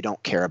fine if you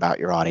don't care about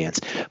your audience.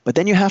 But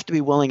then you have to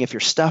be willing if your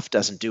stuff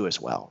doesn't do as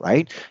well,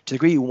 right? To the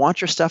degree you want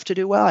your stuff to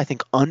do well, I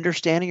think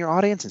understanding your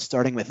audience and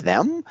starting with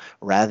them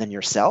rather than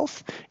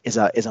yourself is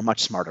a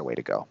much smarter way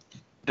to go.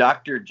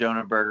 Dr.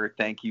 Jonah Berger,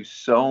 thank you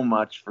so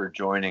much for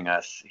joining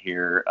us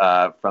here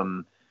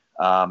from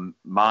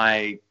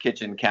my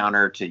kitchen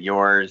counter to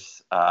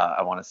yours.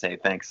 I want to say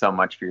thanks so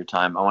much for your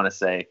time. I want to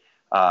say,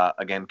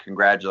 again,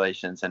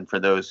 congratulations. And for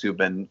those who've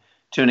been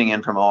tuning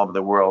in from all over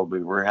the world,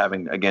 we were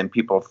having, again,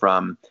 people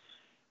from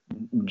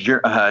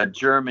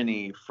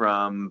Germany,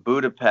 from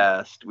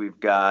Budapest. We've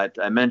got,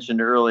 I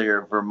mentioned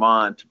earlier,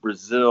 Vermont,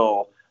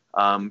 Brazil,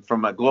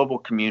 from a global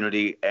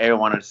community. I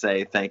wanted to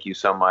say thank you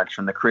so much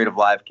from the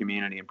CreativeLive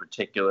community in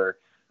particular.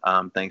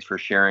 Thanks for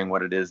sharing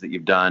what it is that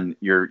you've done.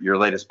 Your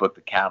latest book,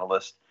 The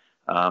Catalyst.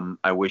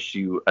 I wish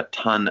you a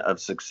ton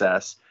of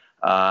success.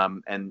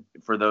 And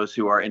for those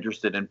who are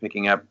interested in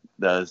picking up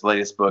his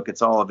latest book,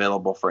 it's all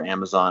available for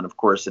Amazon, of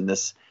course, in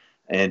this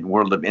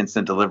world of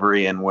instant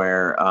delivery and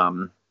where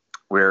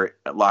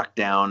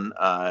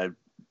lockdown,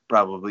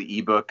 probably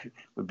ebook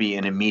would be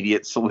an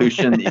immediate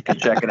solution. You can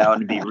check it out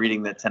and be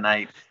reading that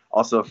tonight.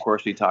 Also, of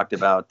course, we talked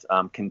about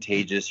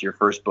Contagious, your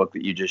first book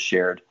that you just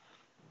shared.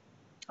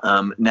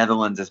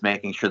 Netherlands is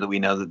making sure that we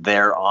know that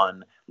they're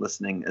on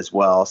listening as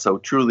well. So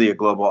truly a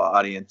global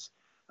audience.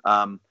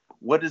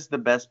 What is the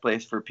best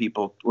place for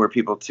people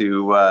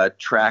to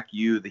track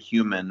you, the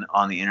human,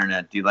 on the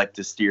internet? Do you like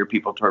to steer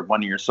people toward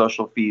one of your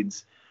social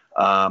feeds?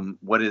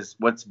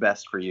 What's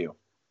best for you?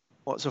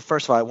 Well, so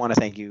first of all, I want to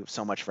thank you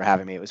so much for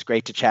having me. It was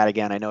great to chat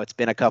again. I know it's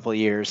been a couple of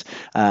years,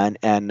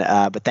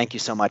 but thank you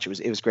so much.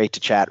 It was great to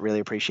chat.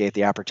 Really appreciate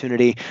the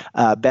opportunity.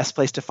 Best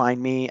place to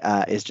find me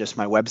is just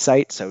my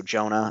website. So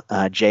Jonah,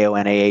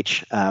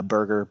 Jonah,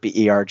 Berger,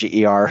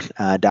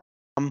 BERGER.com.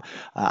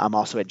 I'm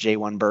also at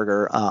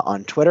J1Berger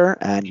on Twitter,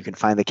 and you can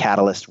find The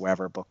Catalyst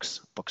wherever books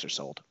are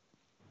sold.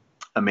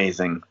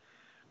 Amazing.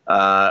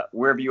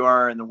 Wherever you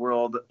are in the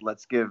world,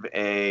 let's give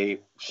a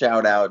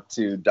shout out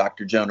to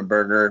Dr. Jonah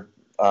Berger.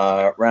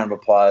 Round of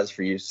applause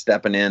for you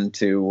stepping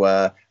into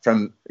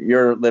from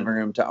your living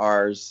room to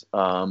ours.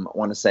 I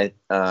want to say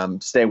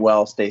stay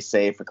well, stay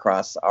safe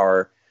across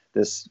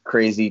this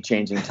crazy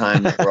changing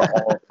time that we're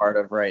all a part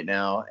of right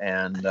now.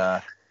 And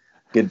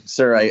good,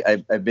 sir,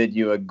 I bid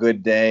you a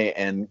good day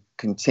and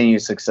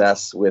continued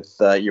success with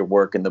your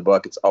work in the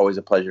book. It's always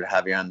a pleasure to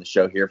have you on the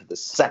show here for the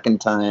second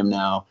time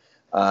now,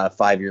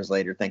 5 years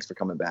later. Thanks for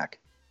coming back.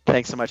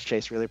 Thanks so much,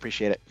 Chase. Really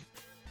appreciate it.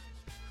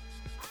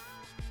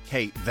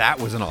 Hey, that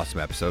was an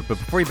awesome episode. But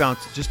before you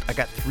bounce, I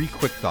got 3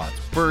 quick thoughts.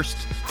 First,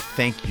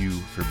 thank you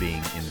for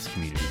being in this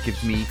community. It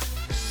gives me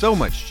so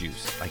much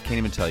juice. I can't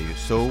even tell you,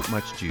 so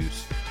much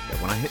juice that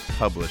when I hit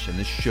publish and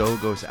this show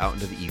goes out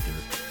into the ether,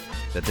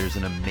 that there's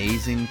an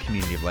amazing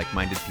community of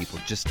like-minded people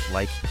just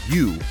like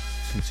you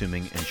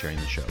consuming and sharing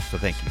the show. So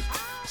thank you.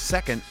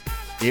 Second,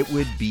 it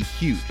would be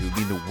huge. It would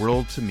mean the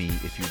world to me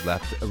if you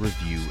left a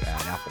review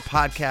at Apple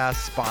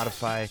Podcasts,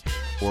 Spotify,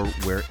 or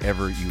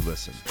wherever you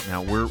listen.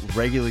 Now, we're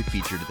regularly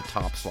featured at the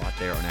top slot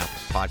there on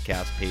Apple's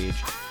podcast page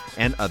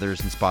and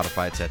others in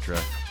Spotify, etc.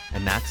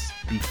 And that's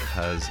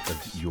because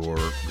of your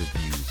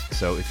reviews.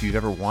 So if you've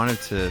ever wanted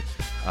to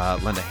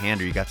lend a hand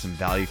or you got some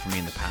value from me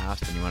in the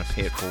past and you want to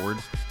pay it forward,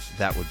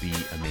 that would be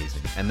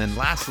amazing. And then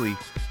lastly,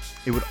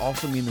 it would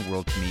also mean the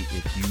world to me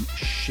if you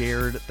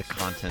shared the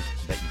content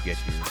that you get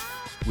here,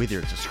 whether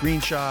it's a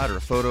screenshot or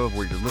a photo of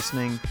where you're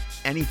listening,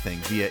 anything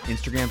via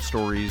Instagram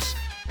stories,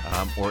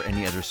 or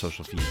any other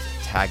social feeds,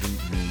 tagging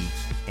me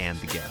and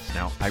the guest.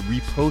 Now, I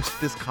repost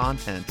this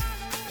content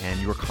and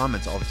your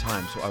comments all the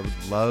time, so I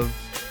would love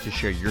to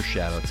share your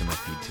shout-outs in my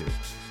feed too.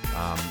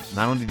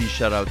 Not only these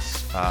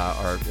shout-outs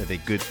are they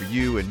good for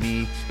you and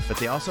me, but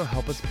they also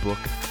help us book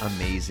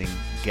amazing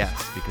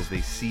guests because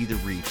they see the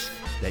reach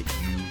that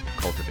you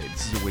cultivate.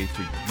 This is a way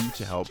for you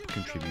to help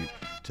contribute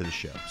to the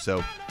show.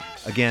 So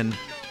again,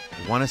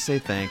 I want to say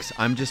thanks.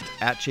 I'm just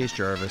at Chase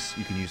Jarvis.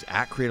 You can use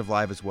at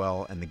CreativeLive as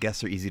well, and the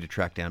guests are easy to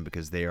track down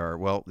because they're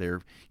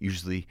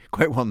usually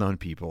quite well-known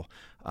people.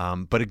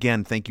 But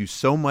again, thank you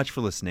so much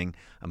for listening.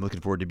 I'm looking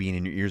forward to being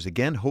in your ears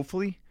again,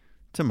 hopefully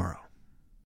tomorrow.